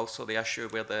 there's also the issue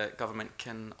where the government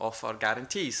can offer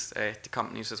guarantees to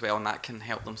companies as well, and that can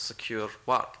help them secure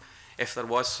work. If there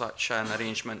was such an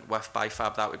arrangement with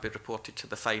BIFAB, that would be reported to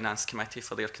the Finance Committee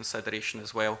for their consideration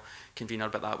as well, Convener,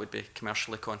 but that would be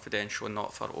commercially confidential and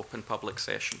not for open public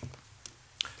session.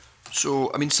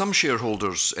 So, I mean, some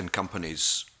shareholders in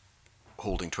companies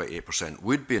holding 28%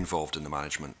 would be involved in the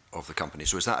management of the company.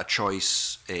 So is that a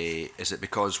choice? Is it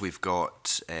because we've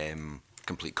got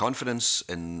complete confidence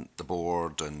in the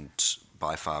board and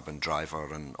BIFAB and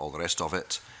Driver and all the rest of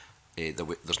it?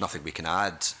 There's nothing we can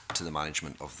add to the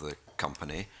management of the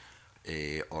company,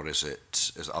 or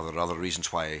are there other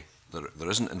reasons why there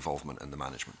isn't involvement in the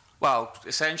management? Well,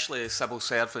 essentially, civil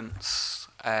servants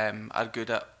are good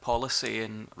at policy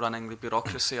and running the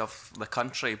bureaucracy of the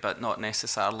country, but not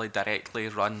necessarily directly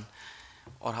run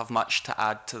or have much to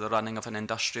add to the running of an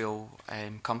industrial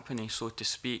company, so to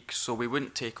speak. So we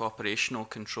wouldn't take operational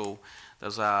control.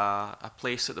 There's a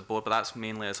place at the board, but that's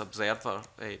mainly as observer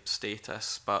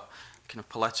status, but kind of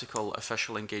political,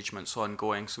 official engagements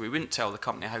ongoing. So we wouldn't tell the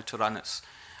company how to run its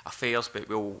affairs, but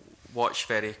we'll watch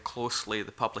very closely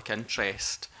the public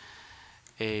interest,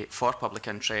 for public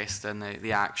interest in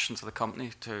the actions of the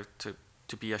company to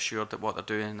to be assured that what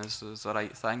they're doing is the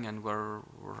right thing, and we're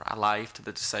alive to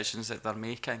the decisions that they're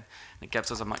making. And it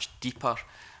gives us a much deeper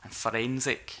and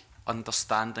forensic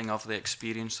understanding of the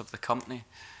experience of the company.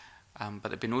 But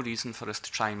there'd be no reason for us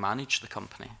to try and manage the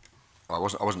company. Well,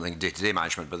 I wasn't thinking day-to-day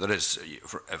management, but there is,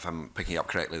 if I'm picking up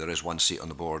correctly, there is one seat on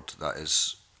the board that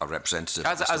is a representative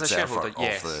as a shareholder, of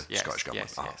the Scottish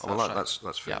Government. Yes, well, right.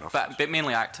 that's fair enough. But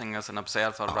mainly acting as an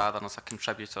observer rather than as a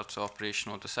contributor to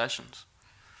operational decisions.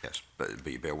 Yes, but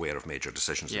you'd be aware of major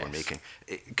decisions that we're Yes.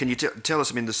 making. Can you tell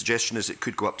us, I mean, the suggestion is it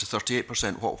could go up to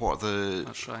 38%. What are the...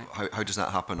 That's right. How does that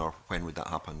happen, or when would that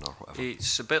happen, or whatever?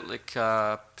 It's a bit like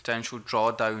a potential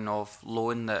drawdown of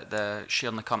loan that the share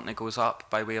in the company goes up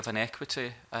by way of an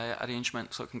equity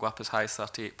arrangement, so it can go up as high as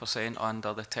 38%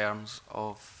 under the terms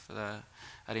of the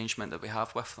arrangement that we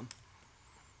have with them.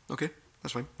 Okay,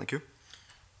 that's fine. Thank you.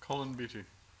 Colin Beattie.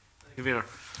 Thank you, Vera.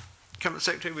 Cabinet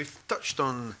Secretary, we've touched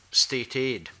on state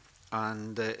aid,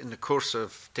 and in the course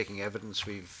of taking evidence,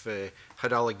 we've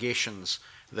had allegations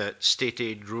that state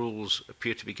aid rules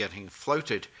appear to be getting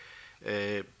flouted,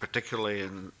 particularly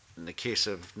in the case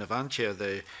of Navantia,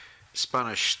 the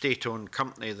Spanish state-owned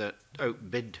company that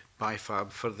outbid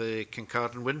BIFAB for the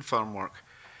Kincardine wind farm work.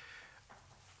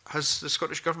 Has the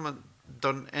Scottish Government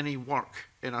done any work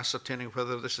in ascertaining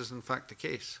whether this is in fact the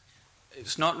case?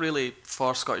 It's not really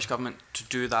for Scottish Government to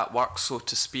do that work, so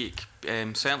to speak.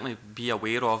 Certainly be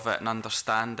aware of it and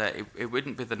understand that it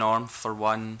wouldn't be the norm for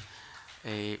one.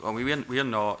 Well, we wouldn't be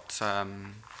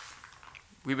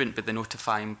the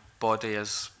notifying body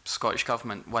as Scottish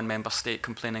Government, one member state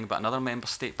complaining about another member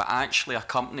state, but actually a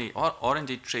company, or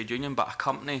indeed trade union, but a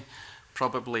company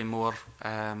probably more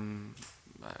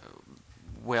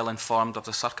well informed of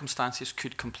the circumstances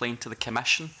could complain to the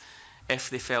Commission. If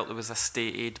they felt there was a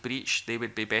state aid breach, they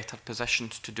would be better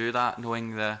positioned to do that,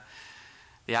 knowing the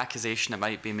accusation that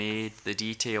might be made, the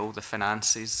detail, the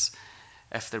finances,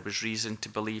 if there was reason to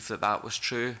believe that that was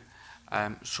true.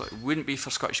 So it wouldn't be for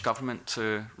Scottish Government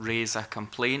to raise a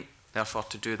complaint, therefore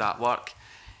to do that work.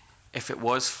 If it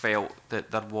was felt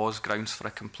that there was grounds for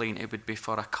a complaint, it would be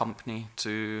for a company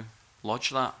to lodge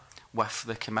that with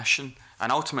the Commission.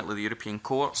 And ultimately the European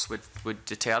courts would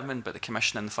determine, but the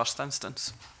Commission in the first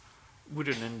instance. Would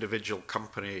an individual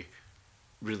company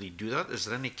really do that? Is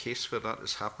there any case where that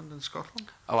has happened in Scotland?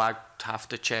 Oh, I'd have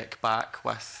to check back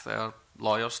with their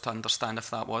lawyers to understand if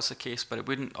that was the case, but it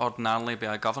wouldn't ordinarily be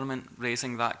a government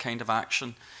raising that kind of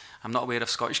action. I'm not aware of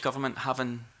Scottish Government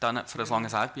having done it for as long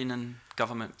as I've been in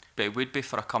government, but it would be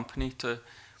for a company to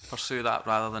pursue that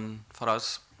rather than for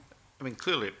us. I mean,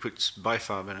 clearly it puts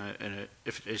BIFAB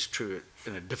if it is true,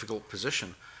 in a difficult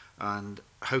position. And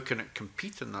how can it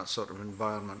compete in that sort of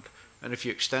environment? And if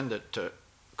you extend it to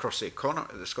across the economy,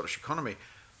 the Scottish economy,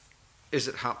 is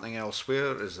it happening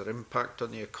elsewhere? Is there impact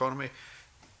on the economy?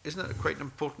 Isn't it quite an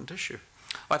important issue?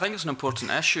 Well, I think it's an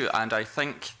important issue, and I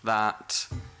think that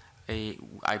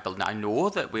I know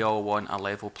that we all want a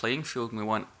level playing field, and we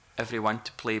want everyone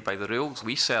to play by the rules.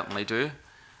 We certainly do.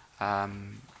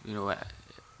 You know,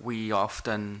 we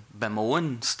often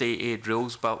bemoan state aid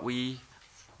rules, but we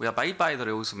abide by the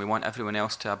rules, and we want everyone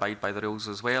else to abide by the rules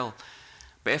as well.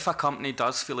 But if a company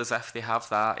does feel as if they have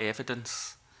that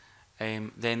evidence,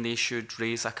 then they should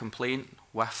raise a complaint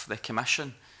with the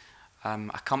Commission.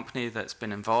 A company that's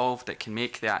been involved, that can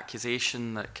make the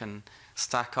accusation, that can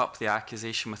stack up the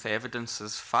accusation with evidence,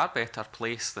 is far better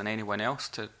placed than anyone else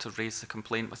to raise the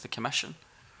complaint with the Commission.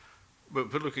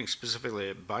 But we're looking specifically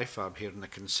at BIFAB here and the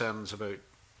concerns about,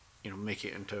 you know, making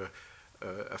it into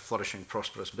a flourishing,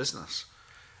 prosperous business.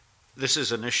 This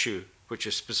is an issue which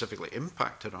has specifically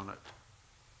impacted on it,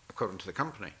 according to the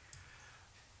company.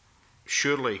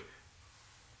 Surely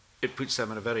it puts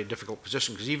them in a very difficult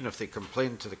position, because even if they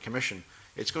complain to the Commission,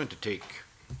 it's going to take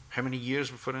how many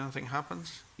years before anything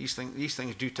happens? These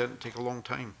things do tend to take a long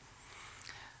time.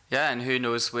 Yeah, and who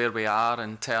knows where we are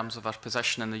in terms of our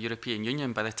position in the European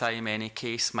Union by the time any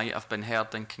case might have been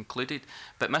heard and concluded.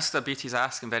 But Mr Beattie's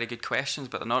asking very good questions,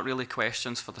 but they're not really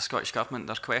questions for the Scottish Government.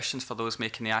 They're questions for those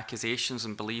making the accusations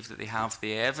and believe that they have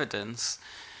the evidence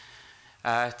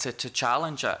to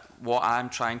challenge it. What I'm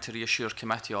trying to reassure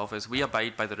committee of is we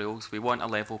abide by the rules. We want a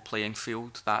level playing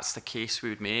field. That's the case we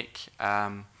would make.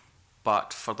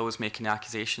 But for those making the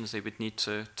accusations, they would need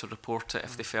to report it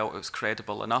if they felt it was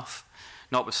credible enough,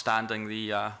 notwithstanding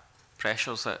the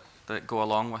pressures that go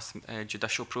along with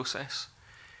judicial process.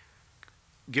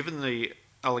 Given the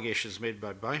allegations made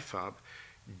by BIFAB,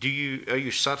 are you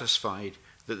satisfied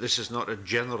that this is not a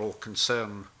general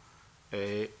concern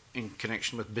in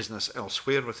connection with business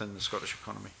elsewhere within the Scottish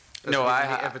economy? No,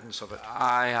 any evidence of it?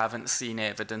 I haven't seen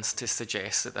evidence to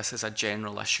suggest that this is a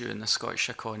general issue in the Scottish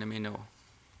economy, no.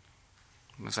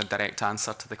 was a direct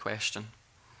answer to the question.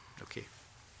 Okay.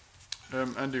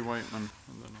 Andy Whiteman.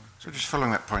 And then So just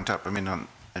following that point up, I mean,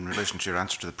 in relation to your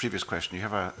answer to the previous question, you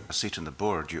have a seat on the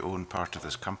board, you own part of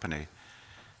this company.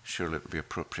 Surely it would be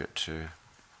appropriate to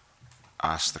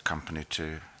ask the company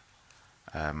to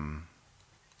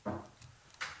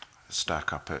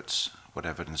stack up what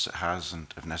evidence it has,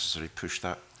 and if necessary, push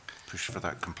for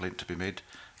that complaint to be made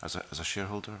as a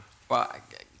shareholder. Well,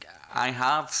 I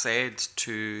have said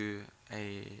to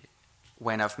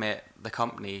when I've met the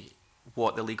company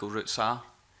what the legal routes are,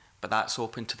 but that's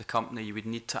open to the company. You would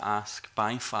need to ask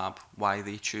BIFAB why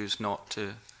they choose not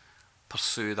to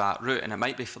pursue that route, and it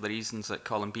might be for the reasons that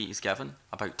Colin Beattie's given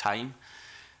about time,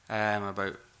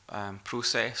 about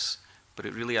process, but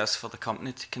it really is for the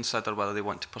company to consider whether they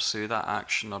want to pursue that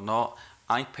action or not.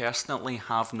 I personally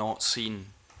have not seen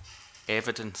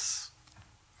evidence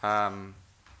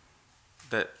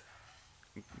that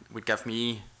would give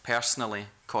me personally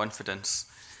confidence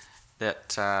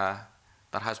that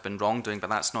there has been wrongdoing, but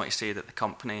that's not to say that the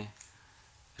company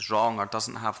is wrong or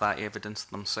doesn't have that evidence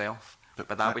themselves.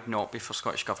 But that would not be for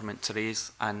Scottish Government to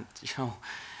raise, and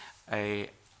it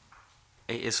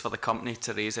is for the company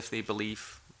to raise if they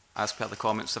believe, as per the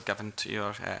comments they've given to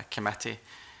your committee,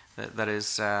 that there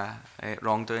is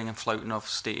wrongdoing and flouting of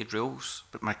stated rules.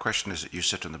 But my question is that you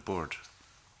sit on the board.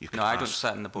 You could No, I don't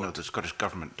sit on the board. No, the Scottish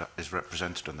Government is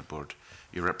represented on the board.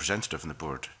 Your representative on the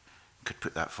board could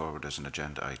put that forward as an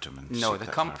agenda item. And no, seek the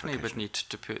that company would clarification. need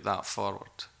to put that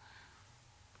forward.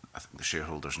 I think the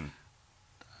shareholders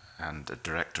and the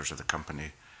directors of the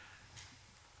company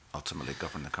ultimately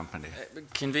govern the company.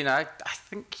 Convener, I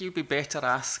think you'd be better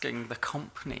asking the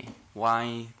company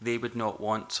why they would not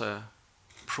want to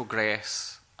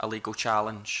progress a legal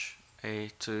challenge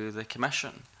to the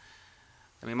Commission.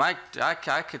 I mean, I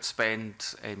could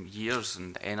spend years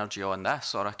and energy on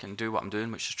this, or I can do what I'm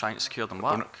doing, which is trying to secure them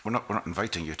work. We're not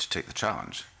inviting you to take the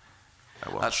challenge.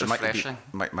 Well, That's refreshing.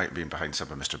 Might be behind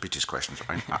some of Mr. Beattie's questions.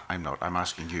 I'm not. I'm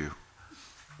asking you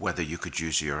whether you could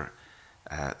use your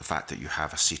the fact that you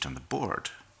have a seat on the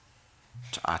board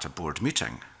to, at a board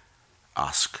meeting,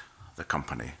 ask the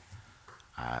company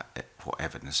what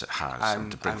evidence it has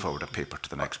and to bring forward a paper to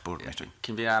the next board meeting.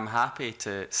 Convener, I'm happy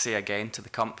to say again to the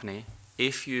company,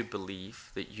 if you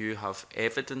believe that you have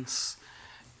evidence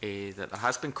that there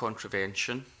has been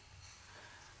contravention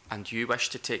and you wish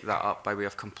to take that up by way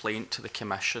of complaint to the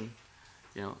Commission,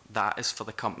 that is for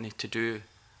the company to do.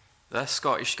 The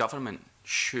Scottish Government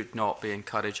should not be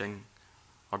encouraging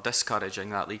or discouraging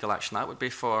that legal action. That would be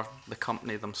for the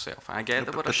company themselves. And I get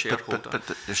that we're a shareholder. But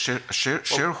the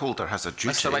shareholder has a duty.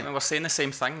 Mr. Whiteman, we're saying the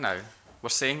same thing now. We're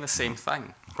saying the same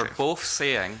thing. We're both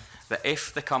saying that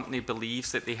if the company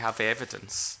believes that they have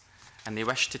evidence and they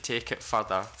wish to take it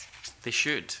further, they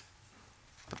should.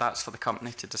 But that's for the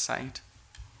company to decide.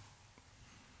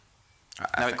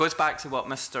 Now, it goes back to what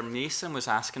Mr. Mason was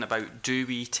asking about. Do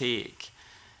we take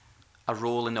a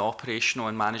role in the operational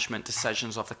and management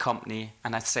decisions of the company?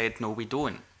 And I said, no, we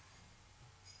don't.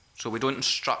 So we don't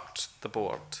instruct the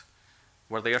board.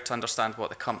 We're there to understand what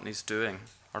the company's doing,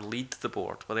 or lead the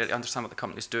board. We're there to understand what the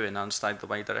company's doing and understand the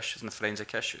wider issues and the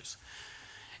forensic issues.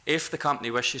 If the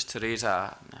company wishes to raise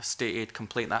a state aid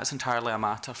complaint, that is entirely a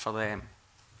matter for them.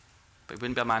 But it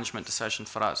wouldn't be a management decision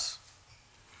for us.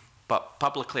 But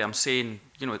publicly, I'm saying,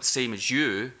 it's the same as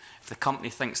you. If the company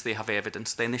thinks they have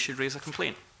evidence, then they should raise a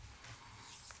complaint.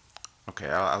 Okay,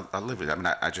 I'll live with that. I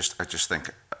mean, I just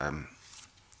think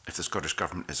if the Scottish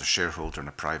Government is a shareholder in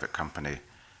a private company,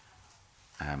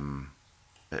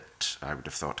 it, I would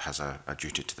have thought, has a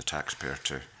duty to the taxpayer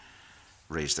to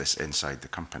raise this inside the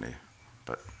company.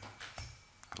 But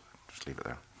I'll just leave it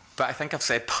there. But I think I've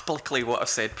said publicly what I've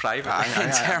said privately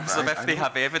in terms of if they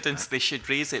have evidence, they should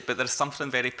raise it. But there's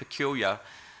something very peculiar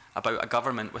about a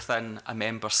government within a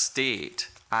member state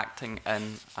acting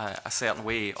in a certain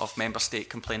way of member state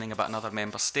complaining about another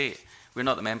member state. We're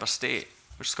not the member state.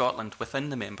 We're Scotland within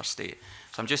the member state.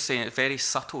 So I'm just saying it's very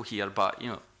subtle here, but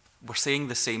we're saying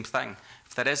the same thing.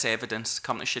 If there is evidence,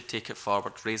 companies should take it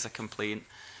forward, raise a complaint,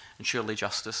 and surely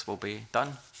justice will be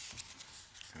done.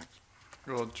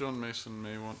 Well, John Mason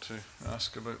may want to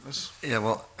ask about this. Yeah,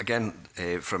 well, again,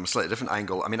 from a slightly different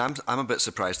angle, I mean, I'm a bit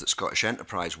surprised that Scottish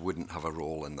Enterprise wouldn't have a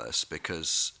role in this,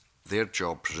 because their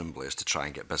job presumably is to try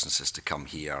and get businesses to come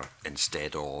here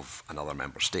instead of another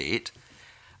member state,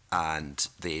 and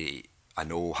they, I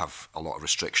know, have a lot of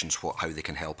restrictions how they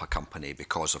can help a company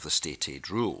because of the state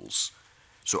aid rules.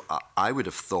 So I would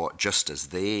have thought, just as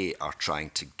they are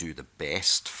trying to do the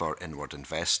best for inward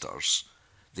investors,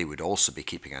 they would also be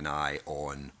keeping an eye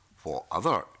on what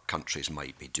other countries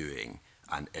might be doing,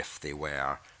 and if they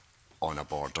were on a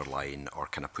borderline or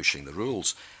kind of pushing the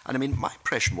rules. And I mean, my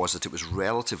impression was that it was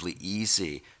relatively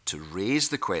easy to raise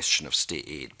the question of state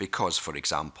aid because, for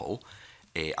example,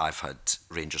 I've had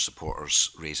Rangers supporters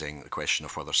raising the question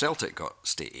of whether Celtic got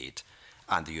state aid,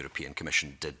 and the European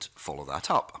Commission did follow that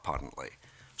up, apparently.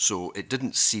 So it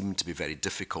didn't seem to be very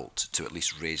difficult to at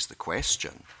least raise the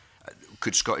question.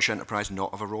 Could Scottish Enterprise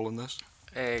not have a role in this?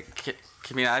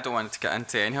 Camina, I don't want to get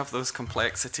into any of those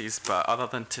complexities, but other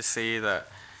than to say that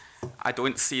I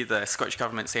don't see the Scottish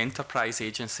Government's Enterprise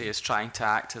Agency as trying to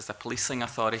act as the policing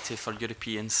authority for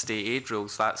European state aid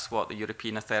rules. That's what the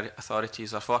European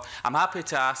authorities are for. I'm happy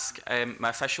to ask my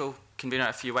official convener,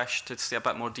 if you wish, to say a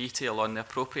bit more detail on the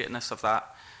appropriateness of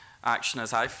that action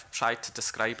as I've tried to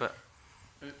describe it.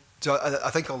 So I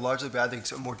think I'll largely be adding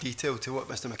sort of more detail to what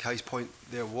Mr Mackay's point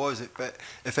there was. But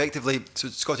effectively, so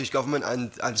Scottish Government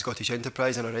and Scottish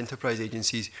Enterprise and our enterprise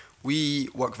agencies, we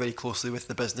work very closely with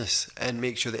the business and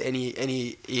make sure that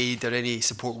any aid or any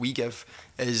support we give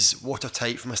is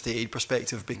watertight from a state aid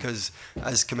perspective, because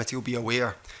as committee will be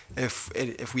aware,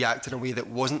 if we act in a way that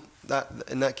wasn't that,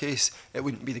 in that case, it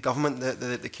wouldn't be the government that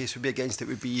the case would be against. It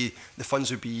would be the funds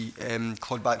would be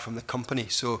clawed back from the company.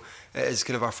 So it is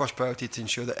kind of our first priority to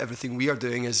ensure that everything we are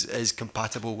doing is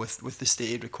compatible with the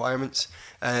state aid requirements,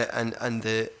 and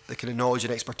the kind of knowledge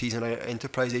and expertise in our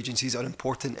enterprise agencies are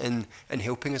important in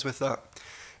helping us with that.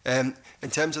 In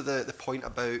terms of the point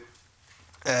about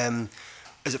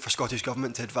is it for Scottish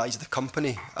Government to advise the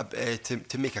company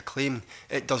to make a claim,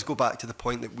 it does go back to the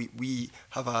point that we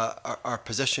have our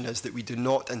position is that we do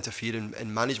not interfere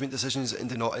in management decisions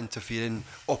and do not interfere in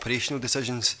operational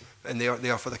decisions, and they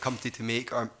are for the company to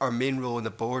make. Our main role on the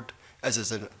board is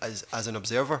as an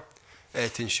observer,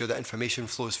 to ensure that information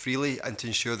flows freely and to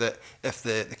ensure that if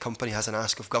the company has an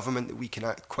ask of government, that we can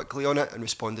act quickly on it and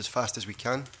respond as fast as we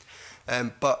can.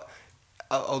 But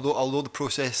although the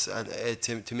process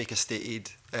to make a state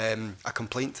aid a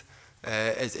complaint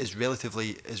is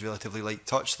relatively light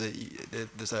touch,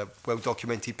 there's a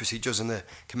well-documented procedures on the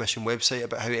Commission website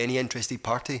about how any interested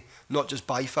party, not just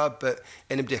BIFAB, but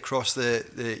anybody across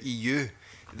the EU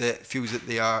that feels that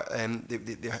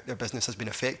their business has been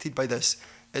affected by this,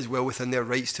 is well within their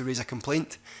rights to raise a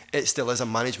complaint. It still is a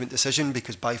management decision,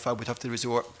 because BIFAB would have to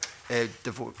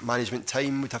devote management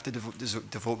time, would have to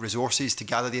devote resources to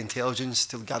gather the intelligence,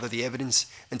 to gather the evidence,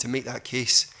 and to make that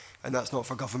case. And that's not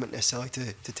for government necessarily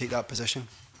to take that position.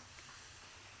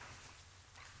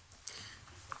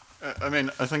 I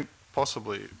mean, I think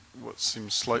possibly what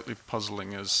seems slightly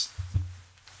puzzling is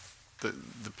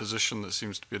the position that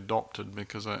seems to be adopted,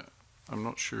 because I'm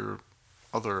not sure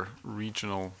other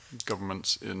regional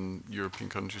governments in European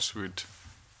countries would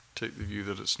take the view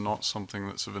that it's not something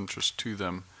that's of interest to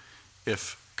them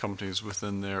if companies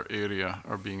within their area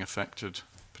are being affected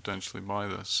potentially by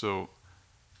this. So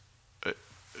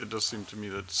it does seem to me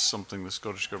that it's something the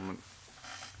Scottish Government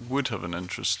would have an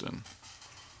interest in.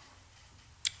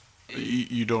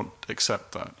 You don't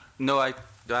accept that? No,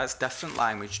 that's different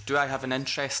language. Do I have an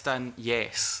interest in?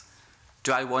 Yes.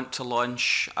 Do I want to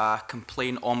launch a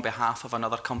complaint on behalf of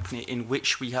another company in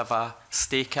which we have a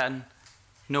stake in?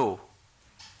 No.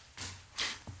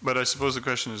 But I suppose the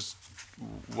question is,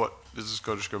 what is the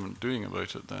Scottish Government doing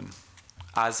about it then?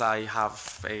 As I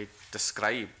have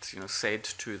described, said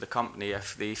to the company,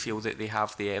 if they feel that they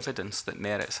have the evidence that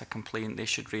merits a complaint, they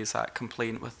should raise that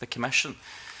complaint with the Commission.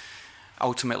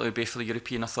 Ultimately, it would be for the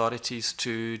European authorities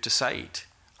to decide.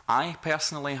 I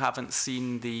personally haven't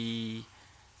seen the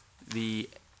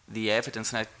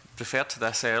evidence, and I referred to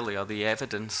this earlier, the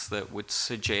evidence that would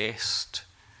suggest,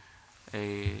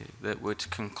 that would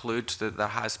conclude that there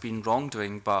has been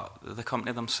wrongdoing, but the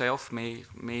company themselves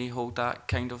may hold that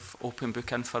kind of open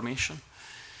book information.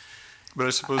 But I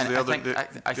suppose the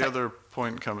other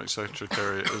point, Cabinet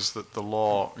Secretary, is that the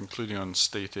law, including on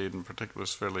state aid in particular,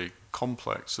 is fairly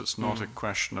complex. It's not a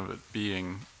question of it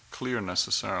being clear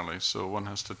necessarily, so one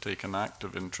has to take an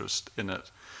active interest in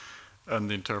it and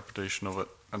the interpretation of it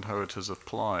and how it is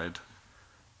applied.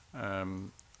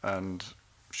 And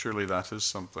surely that is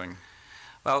something.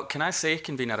 Well, can I say,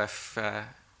 Convener, if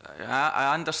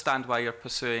I understand why you're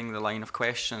pursuing the line of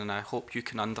question, and I hope you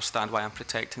can understand why I'm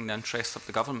protecting the interests of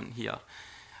the government here.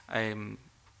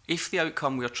 If the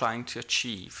outcome we're trying to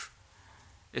achieve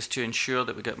is to ensure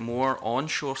that we get more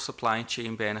onshore supply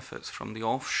chain benefits from the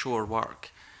offshore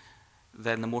work,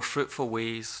 then the more fruitful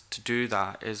ways to do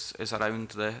that is around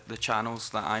the channels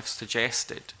that I've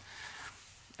suggested.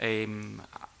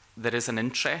 There is an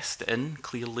interest in,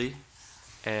 clearly,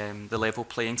 the level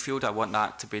playing field. I want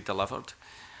that to be delivered.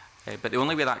 But the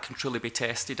only way that can truly be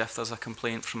tested, if there's a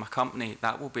complaint from a company,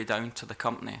 that will be down to the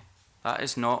company That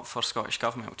is not for Scottish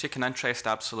Government. We'll take an interest,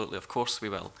 absolutely, of course we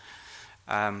will.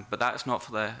 But that is not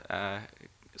for the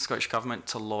Scottish Government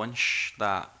to launch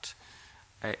that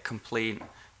complaint.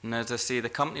 And as I say, the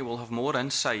company will have more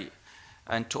insight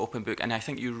into Open Book, and I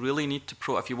think you really need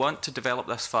to, if you want to develop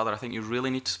this further, I think you really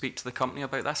need to speak to the company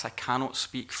about this. I cannot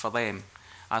speak for them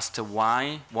as to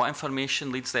why, what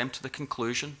information leads them to the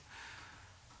conclusion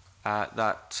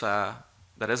that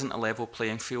there isn't a level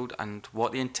playing field, and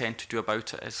what they intend to do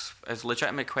about it is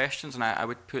legitimate questions, and I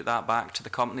would put that back to the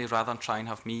company rather than try and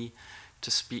have me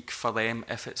to speak for them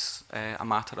if it's a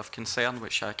matter of concern,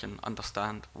 which I can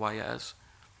understand why it is.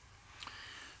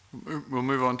 We'll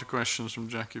move on to questions from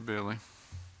Jackie Bailey.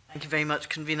 Thank you very much,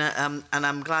 Convener. And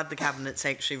I'm glad the Cabinet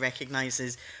Secretary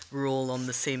recognises we're all on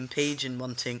the same page in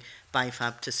wanting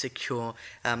BIFAB to secure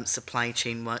supply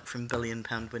chain work from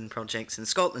billion-pound wind projects in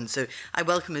Scotland. So I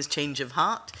welcome his change of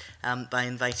heart by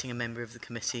inviting a member of the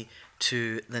committee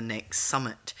to the next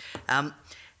summit.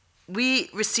 We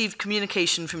received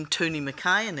communication from Tony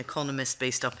Mackay, an economist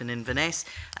based up in Inverness,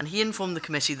 and he informed the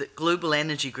committee that Global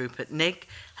Energy Group at NIG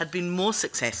had been more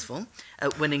successful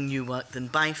at winning new work than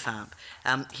BIFAB.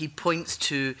 He points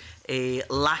to a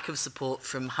lack of support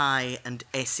from HAI and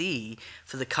SE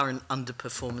for the current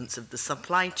underperformance of the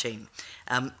supply chain.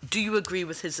 Do you agree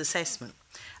with his assessment?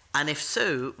 And if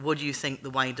so, what do you think the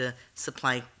wider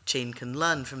supply chain can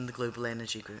learn from the Global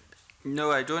Energy Group?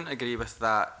 No, I don't agree with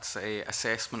that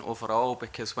assessment overall,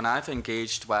 because when I've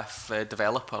engaged with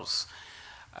developers,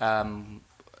 if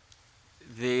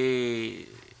you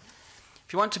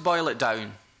want to boil it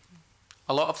down,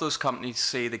 a lot of those companies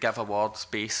say they give awards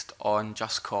based on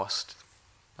just cost.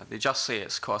 They just say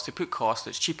it's cost. They put cost,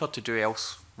 it's cheaper to do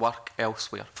work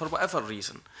elsewhere, for whatever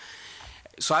reason.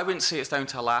 So I wouldn't say it's down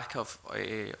to a lack of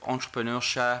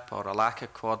entrepreneurship or a lack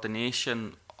of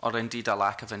coordination or indeed a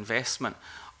lack of investment.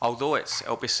 Although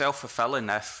it'll be self-fulfilling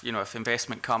if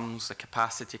investment comes, the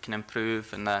capacity can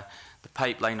improve, and the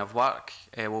pipeline of work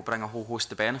will bring a whole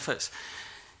host of benefits.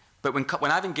 But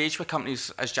when I've engaged with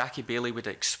companies, as Jackie Bailey would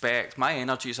expect, my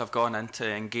energies have gone into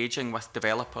engaging with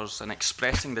developers and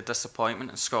expressing the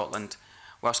disappointment in Scotland,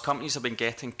 whilst companies have been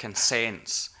getting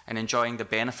consents and enjoying the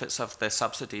benefits of the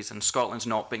subsidies, and Scotland's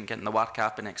not been getting the work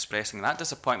up, and expressing that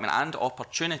disappointment and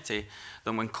opportunity,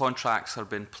 then when contracts are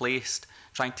being placed,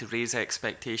 trying to raise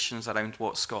expectations around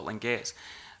what Scotland gets.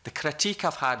 The critique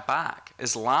I've had back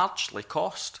is largely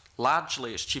cost.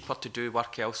 Largely it's cheaper to do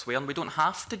work elsewhere, and we don't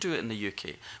have to do it in the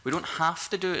UK. We don't have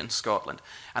to do it in Scotland.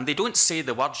 And they don't say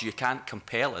the words "you can't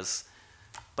compel us,"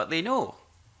 but they know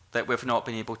that we've not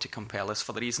been able to compel us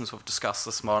for the reasons we've discussed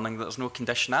this morning, that there's no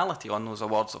conditionality on those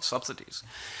awards of subsidies.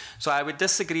 So I would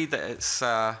disagree that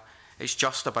it's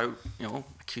just about,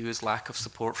 Q's lack of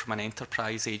support from an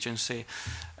enterprise agency.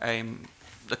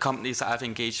 The companies that I've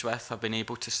engaged with have been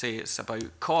able to say it's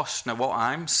about cost. Now, what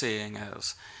I'm saying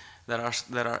is there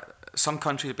are some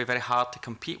countries that would be very hard to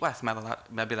compete with.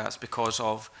 Maybe that's because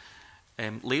of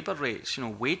labour rates,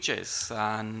 wages,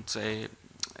 and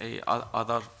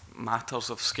other matters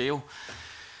of scale.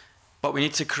 But we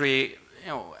need to create,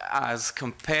 as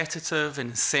competitive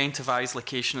and incentivised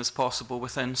location as possible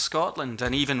within Scotland.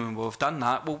 And even when we've done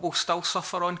that, we'll still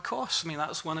suffer on costs. I mean,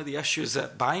 that's one of the issues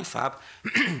that BIFAB,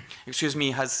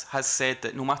 has said,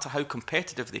 that no matter how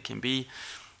competitive they can be,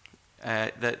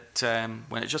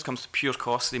 when it just comes to pure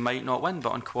cost, they might not win,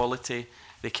 but on quality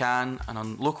they can, and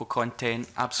on local content,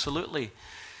 absolutely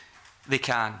they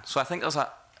can. So I think there's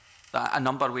a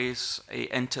number of ways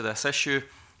into this issue.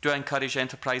 Do I encourage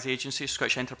enterprise agencies,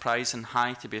 Scottish Enterprise and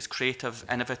HAI, to be as creative,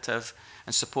 innovative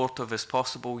and supportive as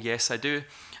possible? Yes, I do.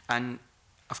 And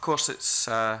of course it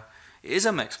is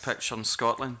a mixed picture in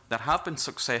Scotland. There have been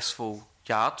successful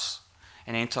yards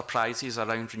and enterprises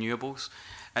around renewables.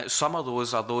 Some of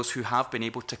those are those who have been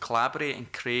able to collaborate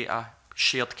and create a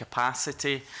shared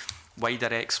capacity,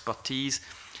 wider expertise.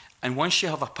 And once you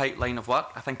have a pipeline of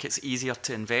work, I think it's easier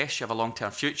to invest. You have a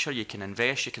long-term future, you can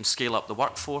invest, you can scale up the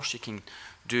workforce, you can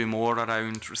do more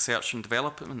around research and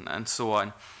development and so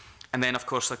on. And then, of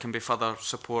course, there can be further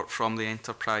support from the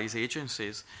enterprise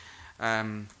agencies.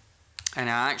 And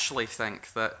I actually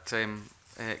think that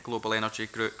Global Energy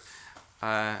Group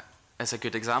is a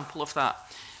good example of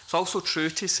that. It's also true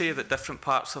to say that different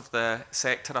parts of the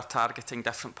sector are targeting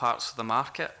different parts of the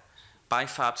market.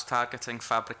 BIFAB's targeting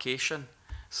fabrication.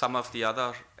 Some of the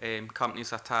other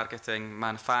companies are targeting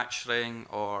manufacturing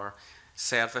or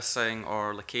servicing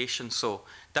or location. So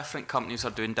different companies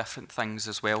are doing different things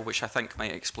as well, which I think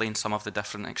might explain some of the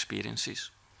different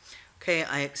experiences. Okay,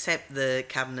 I accept the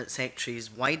Cabinet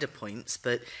Secretary's wider points,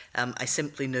 but I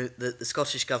simply note that the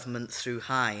Scottish Government, through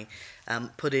HAI,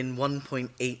 put in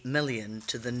 1.8 million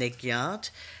to the NIG yard.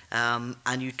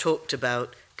 and you talked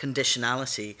about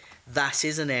conditionality. That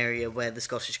is an area where the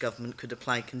Scottish Government could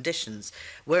apply conditions.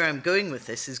 Where I'm going with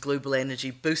this is Global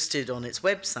Energy boasted on its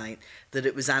website that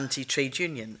it was anti-trade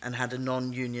union and had a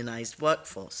non-unionised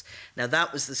workforce. Now,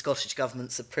 that was the Scottish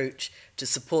Government's approach to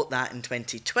support that in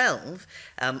 2012.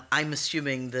 I'm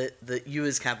assuming that you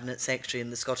as Cabinet Secretary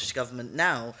and the Scottish Government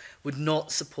now would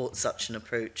not support such an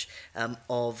approach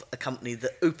of a company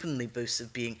that openly boasts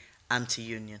of being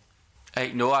anti-union.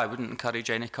 No, I wouldn't encourage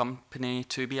any company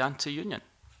to be anti-union.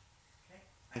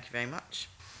 Thank you very much.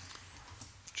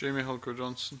 Jamie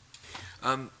Holker-Johnson.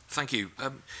 Thank you.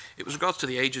 It was regards to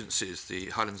the agencies, the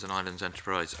Highlands and Islands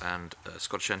Enterprise and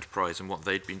Scottish Enterprise, and what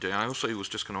they'd been doing. I also was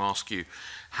just going to ask you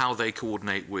how they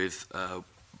coordinate with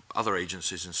other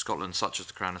agencies in Scotland, such as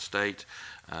the Crown Estate,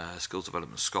 Skills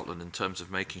Development Scotland, in terms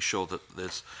of making sure that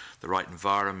there's the right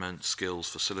environment, skills,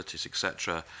 facilities,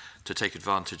 etc., to take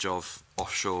advantage of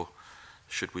offshore,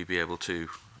 should we be able to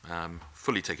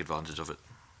fully take advantage of it.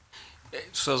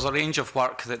 So there's a range of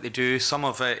work that they do. Some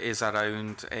of it is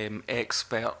around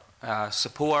expert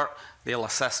support. They'll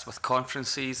assist with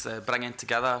conferences, bringing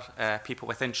together people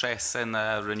with interests in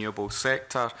the renewable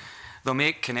sector. They'll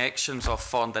make connections of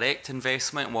foreign direct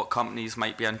investment and what companies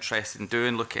might be interested in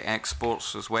doing, look at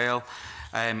exports as well.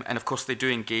 And of course they do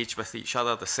engage with each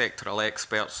other, the sectoral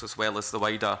experts as well as the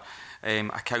wider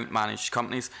account managed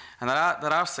companies. And there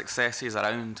are successes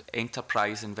around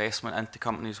enterprise investment into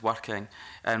companies working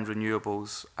in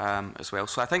renewables as well.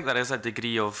 So I think there is a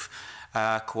degree of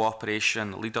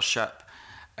cooperation, leadership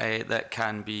that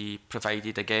can be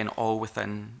provided, again, all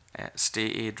within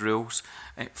state aid rules.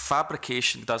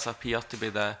 Fabrication does appear to be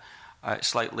the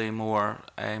slightly more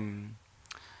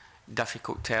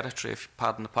difficult territory, if you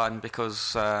pardon the pun,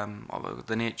 because of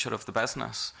the nature of the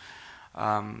business.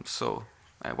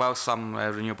 While some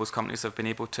renewables companies have been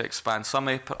able to expand, some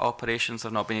operations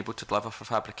have not been able to deliver for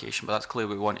fabrication, but that's clearly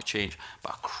what we want to change.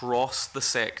 But across the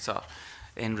sector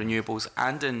in renewables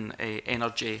and in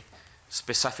energy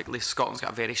specifically, Scotland's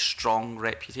got a very strong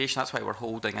reputation. That's why we're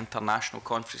holding international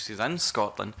conferences in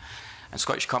Scotland. And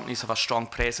Scottish companies have a strong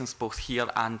presence both here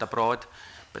and abroad.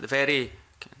 But the very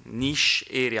niche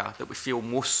area that we feel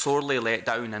most sorely let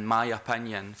down, in my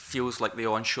opinion, feels like the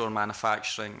onshore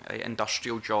manufacturing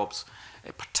industrial jobs,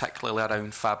 particularly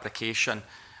around fabrication,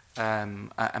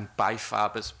 and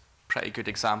BIFAB is a pretty good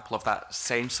example of that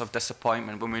sense of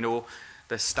disappointment when we know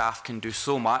the staff can do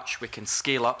so much, we can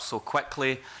scale up so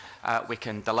quickly, we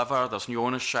can deliver, there's new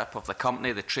ownership of the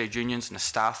company, the trade unions and the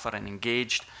staff are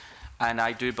engaged, and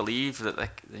I do believe that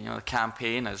the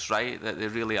campaign is right, that they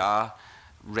really are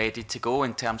ready to go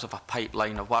in terms of a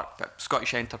pipeline of work. But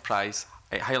Scottish Enterprise,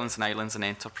 Highlands and Islands and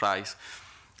Enterprise,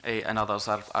 and others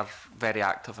are very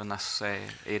active in this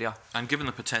area. And given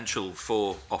the potential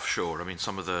for offshore, I mean,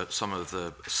 some of the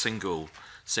single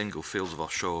fields of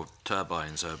offshore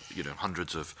turbines are,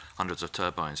 hundreds of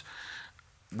turbines.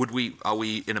 Are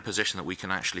we in a position that we can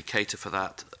actually cater for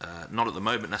that? Not at the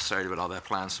moment necessarily, but are there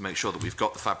plans to make sure that we've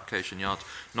got the fabrication yards,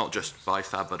 not just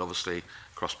BIFAB, but obviously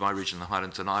across my region, the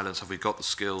Highlands and Islands? Have we got the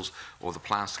skills or the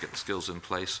plans to get the skills in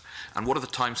place? And what are the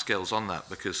timescales on that?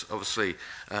 Because obviously,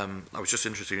 I was just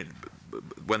interested in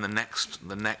when the next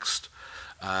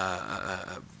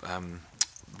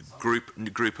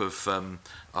group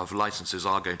of licenses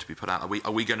are going to be put out.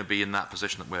 Are we going to be in that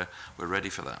position that we're ready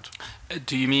for that?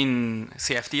 Do you mean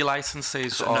CFD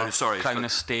licenses or no, sorry, Crown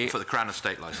Estate? For the Crown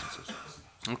Estate licenses.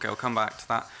 Okay, I'll come back to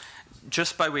that.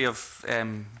 Just by way of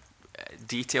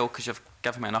detail, because you've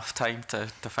given me enough time to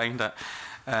find it,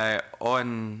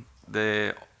 on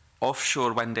the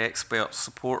Offshore Wind Expert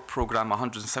Support Programme,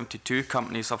 172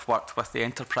 companies have worked with the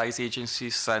enterprise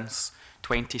agencies since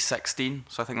 2016,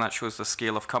 so I think that shows the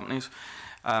scale of companies.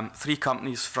 3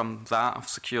 companies from that have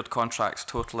secured contracts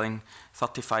totalling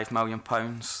 £35 million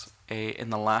in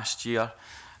the last year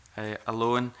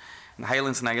alone. In the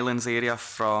Highlands and Islands area,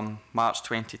 from March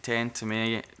 2010 to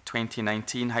May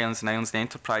 2019, Highlands and Islands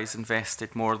Enterprise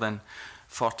invested more than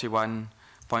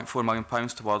 £41.4 million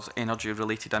towards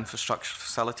energy-related infrastructure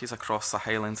facilities across the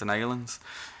Highlands and Islands,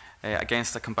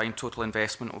 against a combined total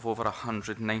investment of over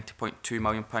 £190.2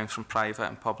 million from private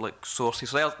and public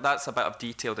sources. So that's a bit of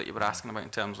detail that you were asking about in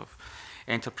terms of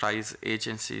enterprise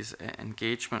agencies'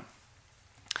 engagement.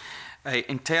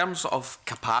 In terms of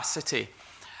capacity,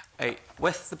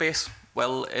 with the best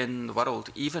will in the world,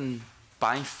 even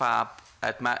BIFAB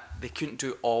admit they couldn't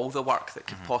do all the work that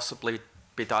could possibly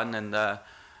be done in the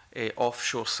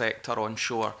offshore sector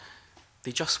onshore.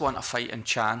 They just want a fighting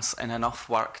chance and enough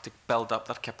work to build up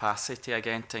their capacity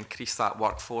again, to increase that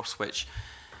workforce, which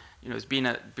it's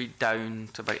been down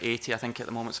to about 80. I think at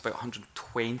the moment it's about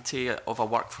 120 of a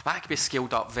workforce. That could be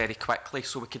scaled up very quickly,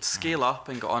 so we could scale up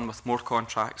and get on with more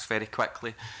contracts very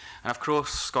quickly. And of course,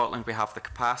 Scotland, we have the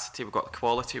capacity, we've got the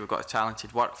quality, we've got a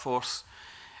talented workforce,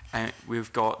 and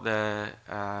we've got the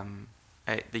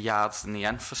yards and the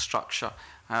infrastructure.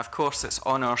 And of course, it's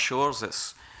on our shores,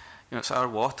 it's our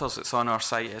waters, it's on our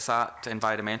site, it's that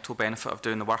environmental benefit of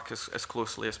doing the work as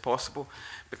closely as possible.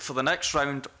 But for the next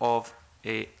round of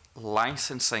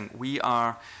licensing,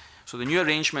 so the new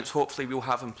arrangements hopefully we'll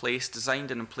have in place, designed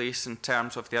and in place in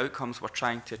terms of the outcomes we're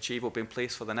trying to achieve, will be in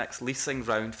place for the next leasing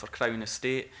round for Crown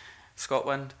Estate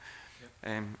Scotland,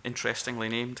 interestingly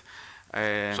named.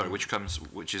 Sorry,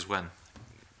 which is when?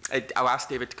 I'll ask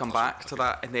David to come back to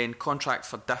that. And then contract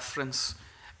for difference,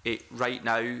 right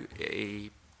now,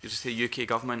 the UK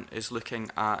government is looking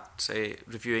at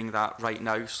reviewing that right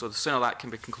now, so the sooner that can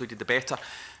be concluded, the better.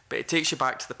 But it takes you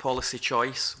back to the policy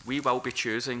choice. We will be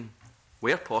choosing,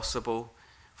 where possible,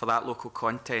 for that local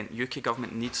content. UK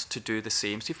government needs to do the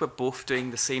same. See if we're both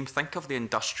doing the same. Think of the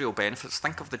industrial benefits,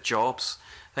 think of the jobs,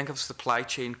 think of supply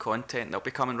chain content that'll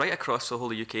be coming right across the whole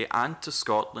of the UK and to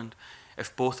Scotland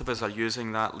if both of us are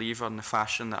using that lever in the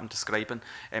fashion that I'm describing.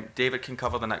 David can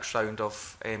cover the next round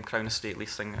of Crown Estate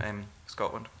leasing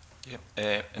Scotland.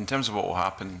 Yeah. In terms of what will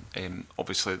happen,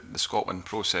 obviously the Scotland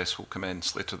process will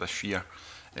commence later this year,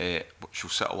 which will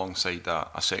sit alongside a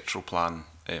sectoral plan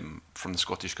from the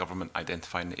Scottish Government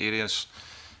identifying the areas.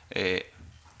 I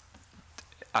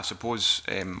suppose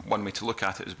one way to look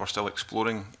at it is we're still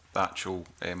exploring the actual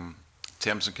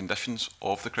terms and conditions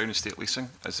of the Crown Estate leasing,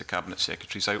 as the Cabinet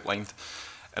Secretary's outlined.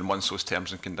 And once those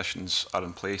terms and conditions are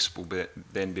in place, we'll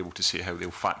then be able to see how they'll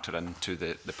factor into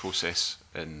the process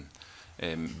and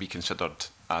be considered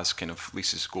as kind of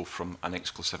leases go from an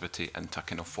exclusivity into a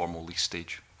kind of formal lease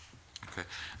stage. Okay,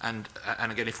 and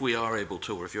again, if we are able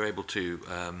to, or if you're able to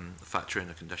factor in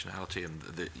the conditionality and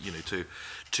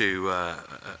to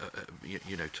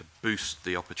boost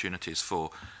the opportunities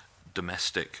for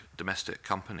domestic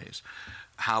companies,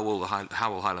 how will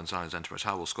Highlands Islands Enterprise,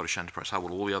 how will Scottish Enterprise, how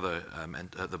will all the other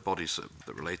the bodies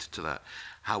that related to that,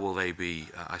 how will they be,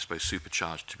 I suppose,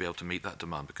 supercharged to be able to meet that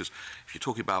demand? Because if you're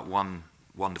talking about one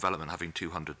development having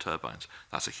 200 turbines,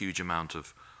 that's a huge amount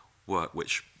of work,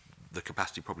 which the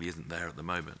capacity probably isn't there at the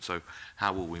moment. So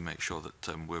how will we make sure that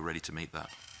we're ready to meet that?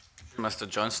 Mr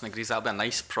Johnson agrees that'll be a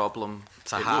nice problem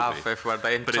to have if we're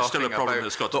then but it's still a problem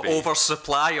that's got to the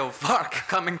oversupply of work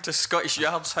coming to Scottish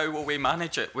yards. How will we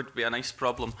manage it? Would be a nice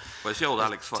problem. Well, it's the old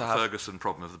Alex Ferguson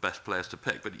problem of the best players to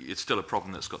pick, but it's still a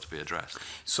problem that's got to be addressed.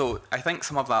 So I think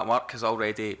some of that work has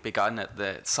already begun at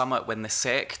the summit when the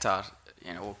sector,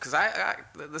 because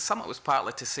the summit was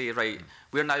partly to say, right,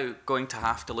 we're now going to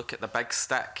have to look at the big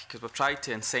stick because we've tried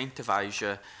to incentivise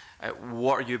you.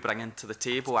 What are you bringing to the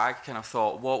table? I kind of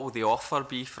thought, what will the offer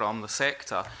be from the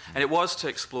sector? And it was to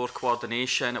explore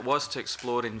coordination, it was to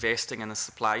explore investing in the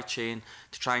supply chain,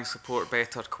 to try and support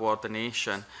better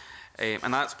coordination.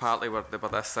 And that's partly where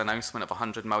this announcement of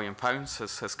 £100 million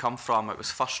has come from. It was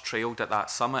first trailed at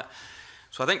that summit.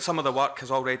 So I think some of the work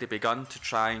has already begun to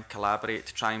try and collaborate,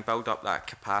 to try and build up that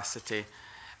capacity.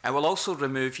 And we'll also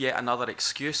remove yet another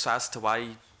excuse as to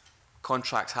why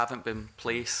contracts haven't been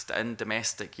placed in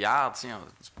domestic yards.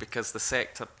 It's because the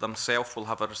sector themselves will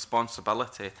have a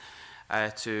responsibility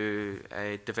to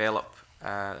develop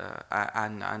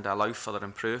and allow for their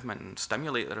improvement and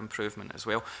stimulate their improvement as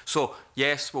well. So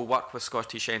yes, we'll work with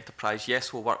Scottish Enterprise,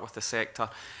 yes, we'll work with the sector.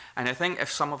 And I think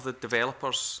if some of the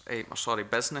developers,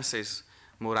 businesses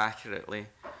more accurately,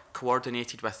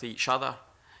 coordinated with each other,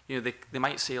 they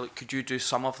might say, look, could you do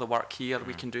some of the work here?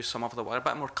 We can do some of the work. A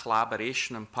bit more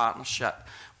collaboration and partnership.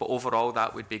 But overall,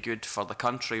 that would be good for the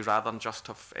country rather than just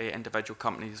have individual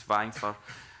companies vying for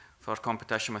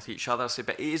competition with each other.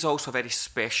 But it is also a very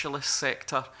specialist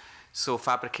sector. So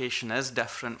fabrication is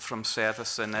different from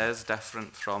service and is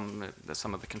different from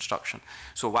some of the construction.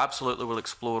 So absolutely we'll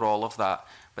explore all of that.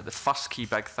 But the first key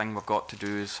big thing we've got to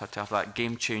do is to have that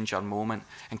game changer moment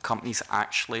and companies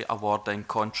actually awarding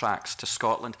contracts to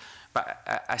Scotland.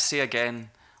 But I say again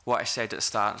what I said at the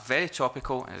start, very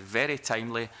topical and very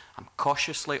timely. I'm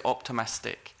cautiously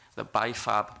optimistic that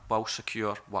BIFAB will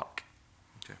secure work.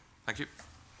 Okay, thank you.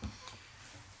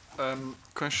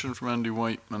 Question from Andy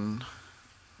Whiteman.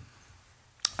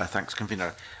 Thanks,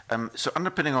 Convener. So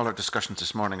underpinning all our discussions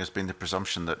this morning has been the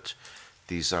presumption that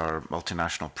these are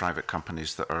multinational private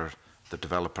companies that are the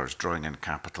developers drawing in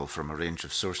capital from a range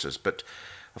of sources. But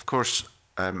of course,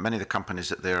 many of the companies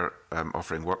that they're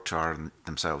offering work to are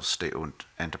themselves state-owned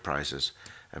enterprises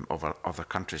of other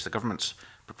countries. The government's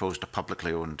proposed a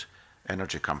publicly owned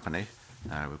energy company,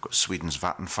 We've got Sweden's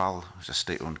Vattenfall, who's a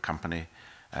state-owned company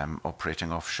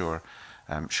operating offshore.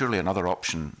 Surely another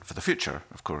option for the future,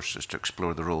 of course, is to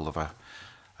explore the role of a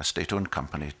state-owned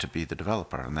company to be the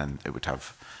developer, and then it would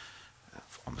have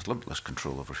almost limitless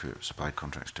control over who it supplied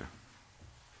contracts to.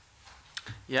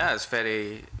 Yeah, it's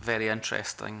very, very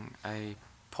interesting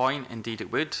point. Indeed,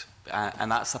 it would,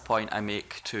 and that's a point I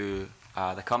make to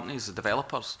the companies, the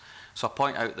developers. So I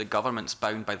point out that government's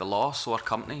bound by the law, so are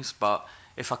companies. But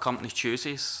if a company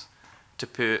chooses to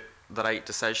put the right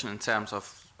decision in terms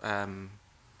of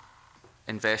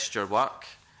invest your work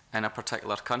in a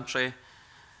particular country,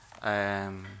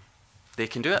 they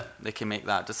can do it. They can make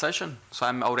that decision. So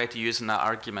I'm already using that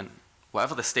argument.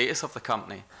 Whatever the status of the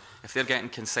company, if they're getting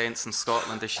consents in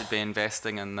Scotland, they should be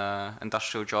investing in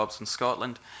industrial jobs in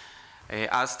Scotland.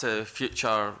 As to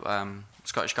future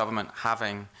Scottish Government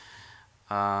having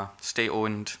a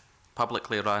state-owned,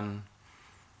 publicly run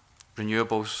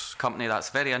renewables company, that's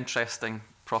a very interesting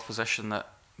proposition that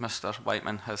Mr.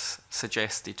 Whiteman has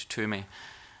suggested to me.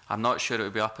 I'm not sure it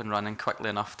would be up and running quickly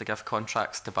enough to give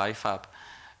contracts to BIFAB,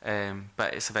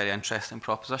 but it's a very interesting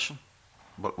proposition.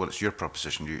 Well, it's your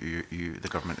proposition. The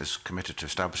government is committed to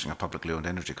establishing a publicly owned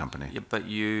energy company. Yeah, but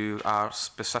you are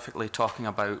specifically talking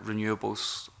about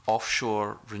renewables,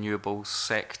 offshore renewables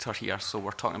sector here, so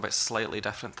we're talking about slightly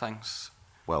different things.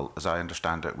 Well, as I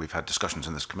understand it, we've had discussions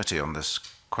in this committee on this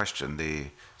question. The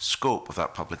scope of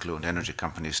that publicly owned energy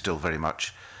company is still very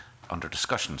much under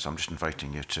discussion, so I'm just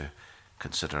inviting you to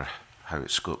consider how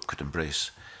its scope could embrace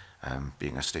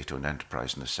being a state-owned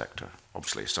enterprise in this sector.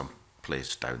 Obviously, some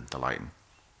place down the line.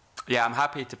 Yeah, I'm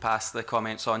happy to pass the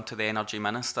comments on to the Energy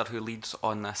Minister who leads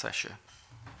on this issue.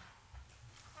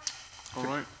 All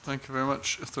right, thank you very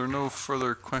much. If there are no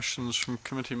further questions from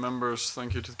committee members,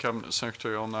 thank you to the Cabinet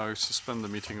Secretary. I'll now suspend the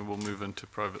meeting and we'll move into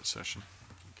private session.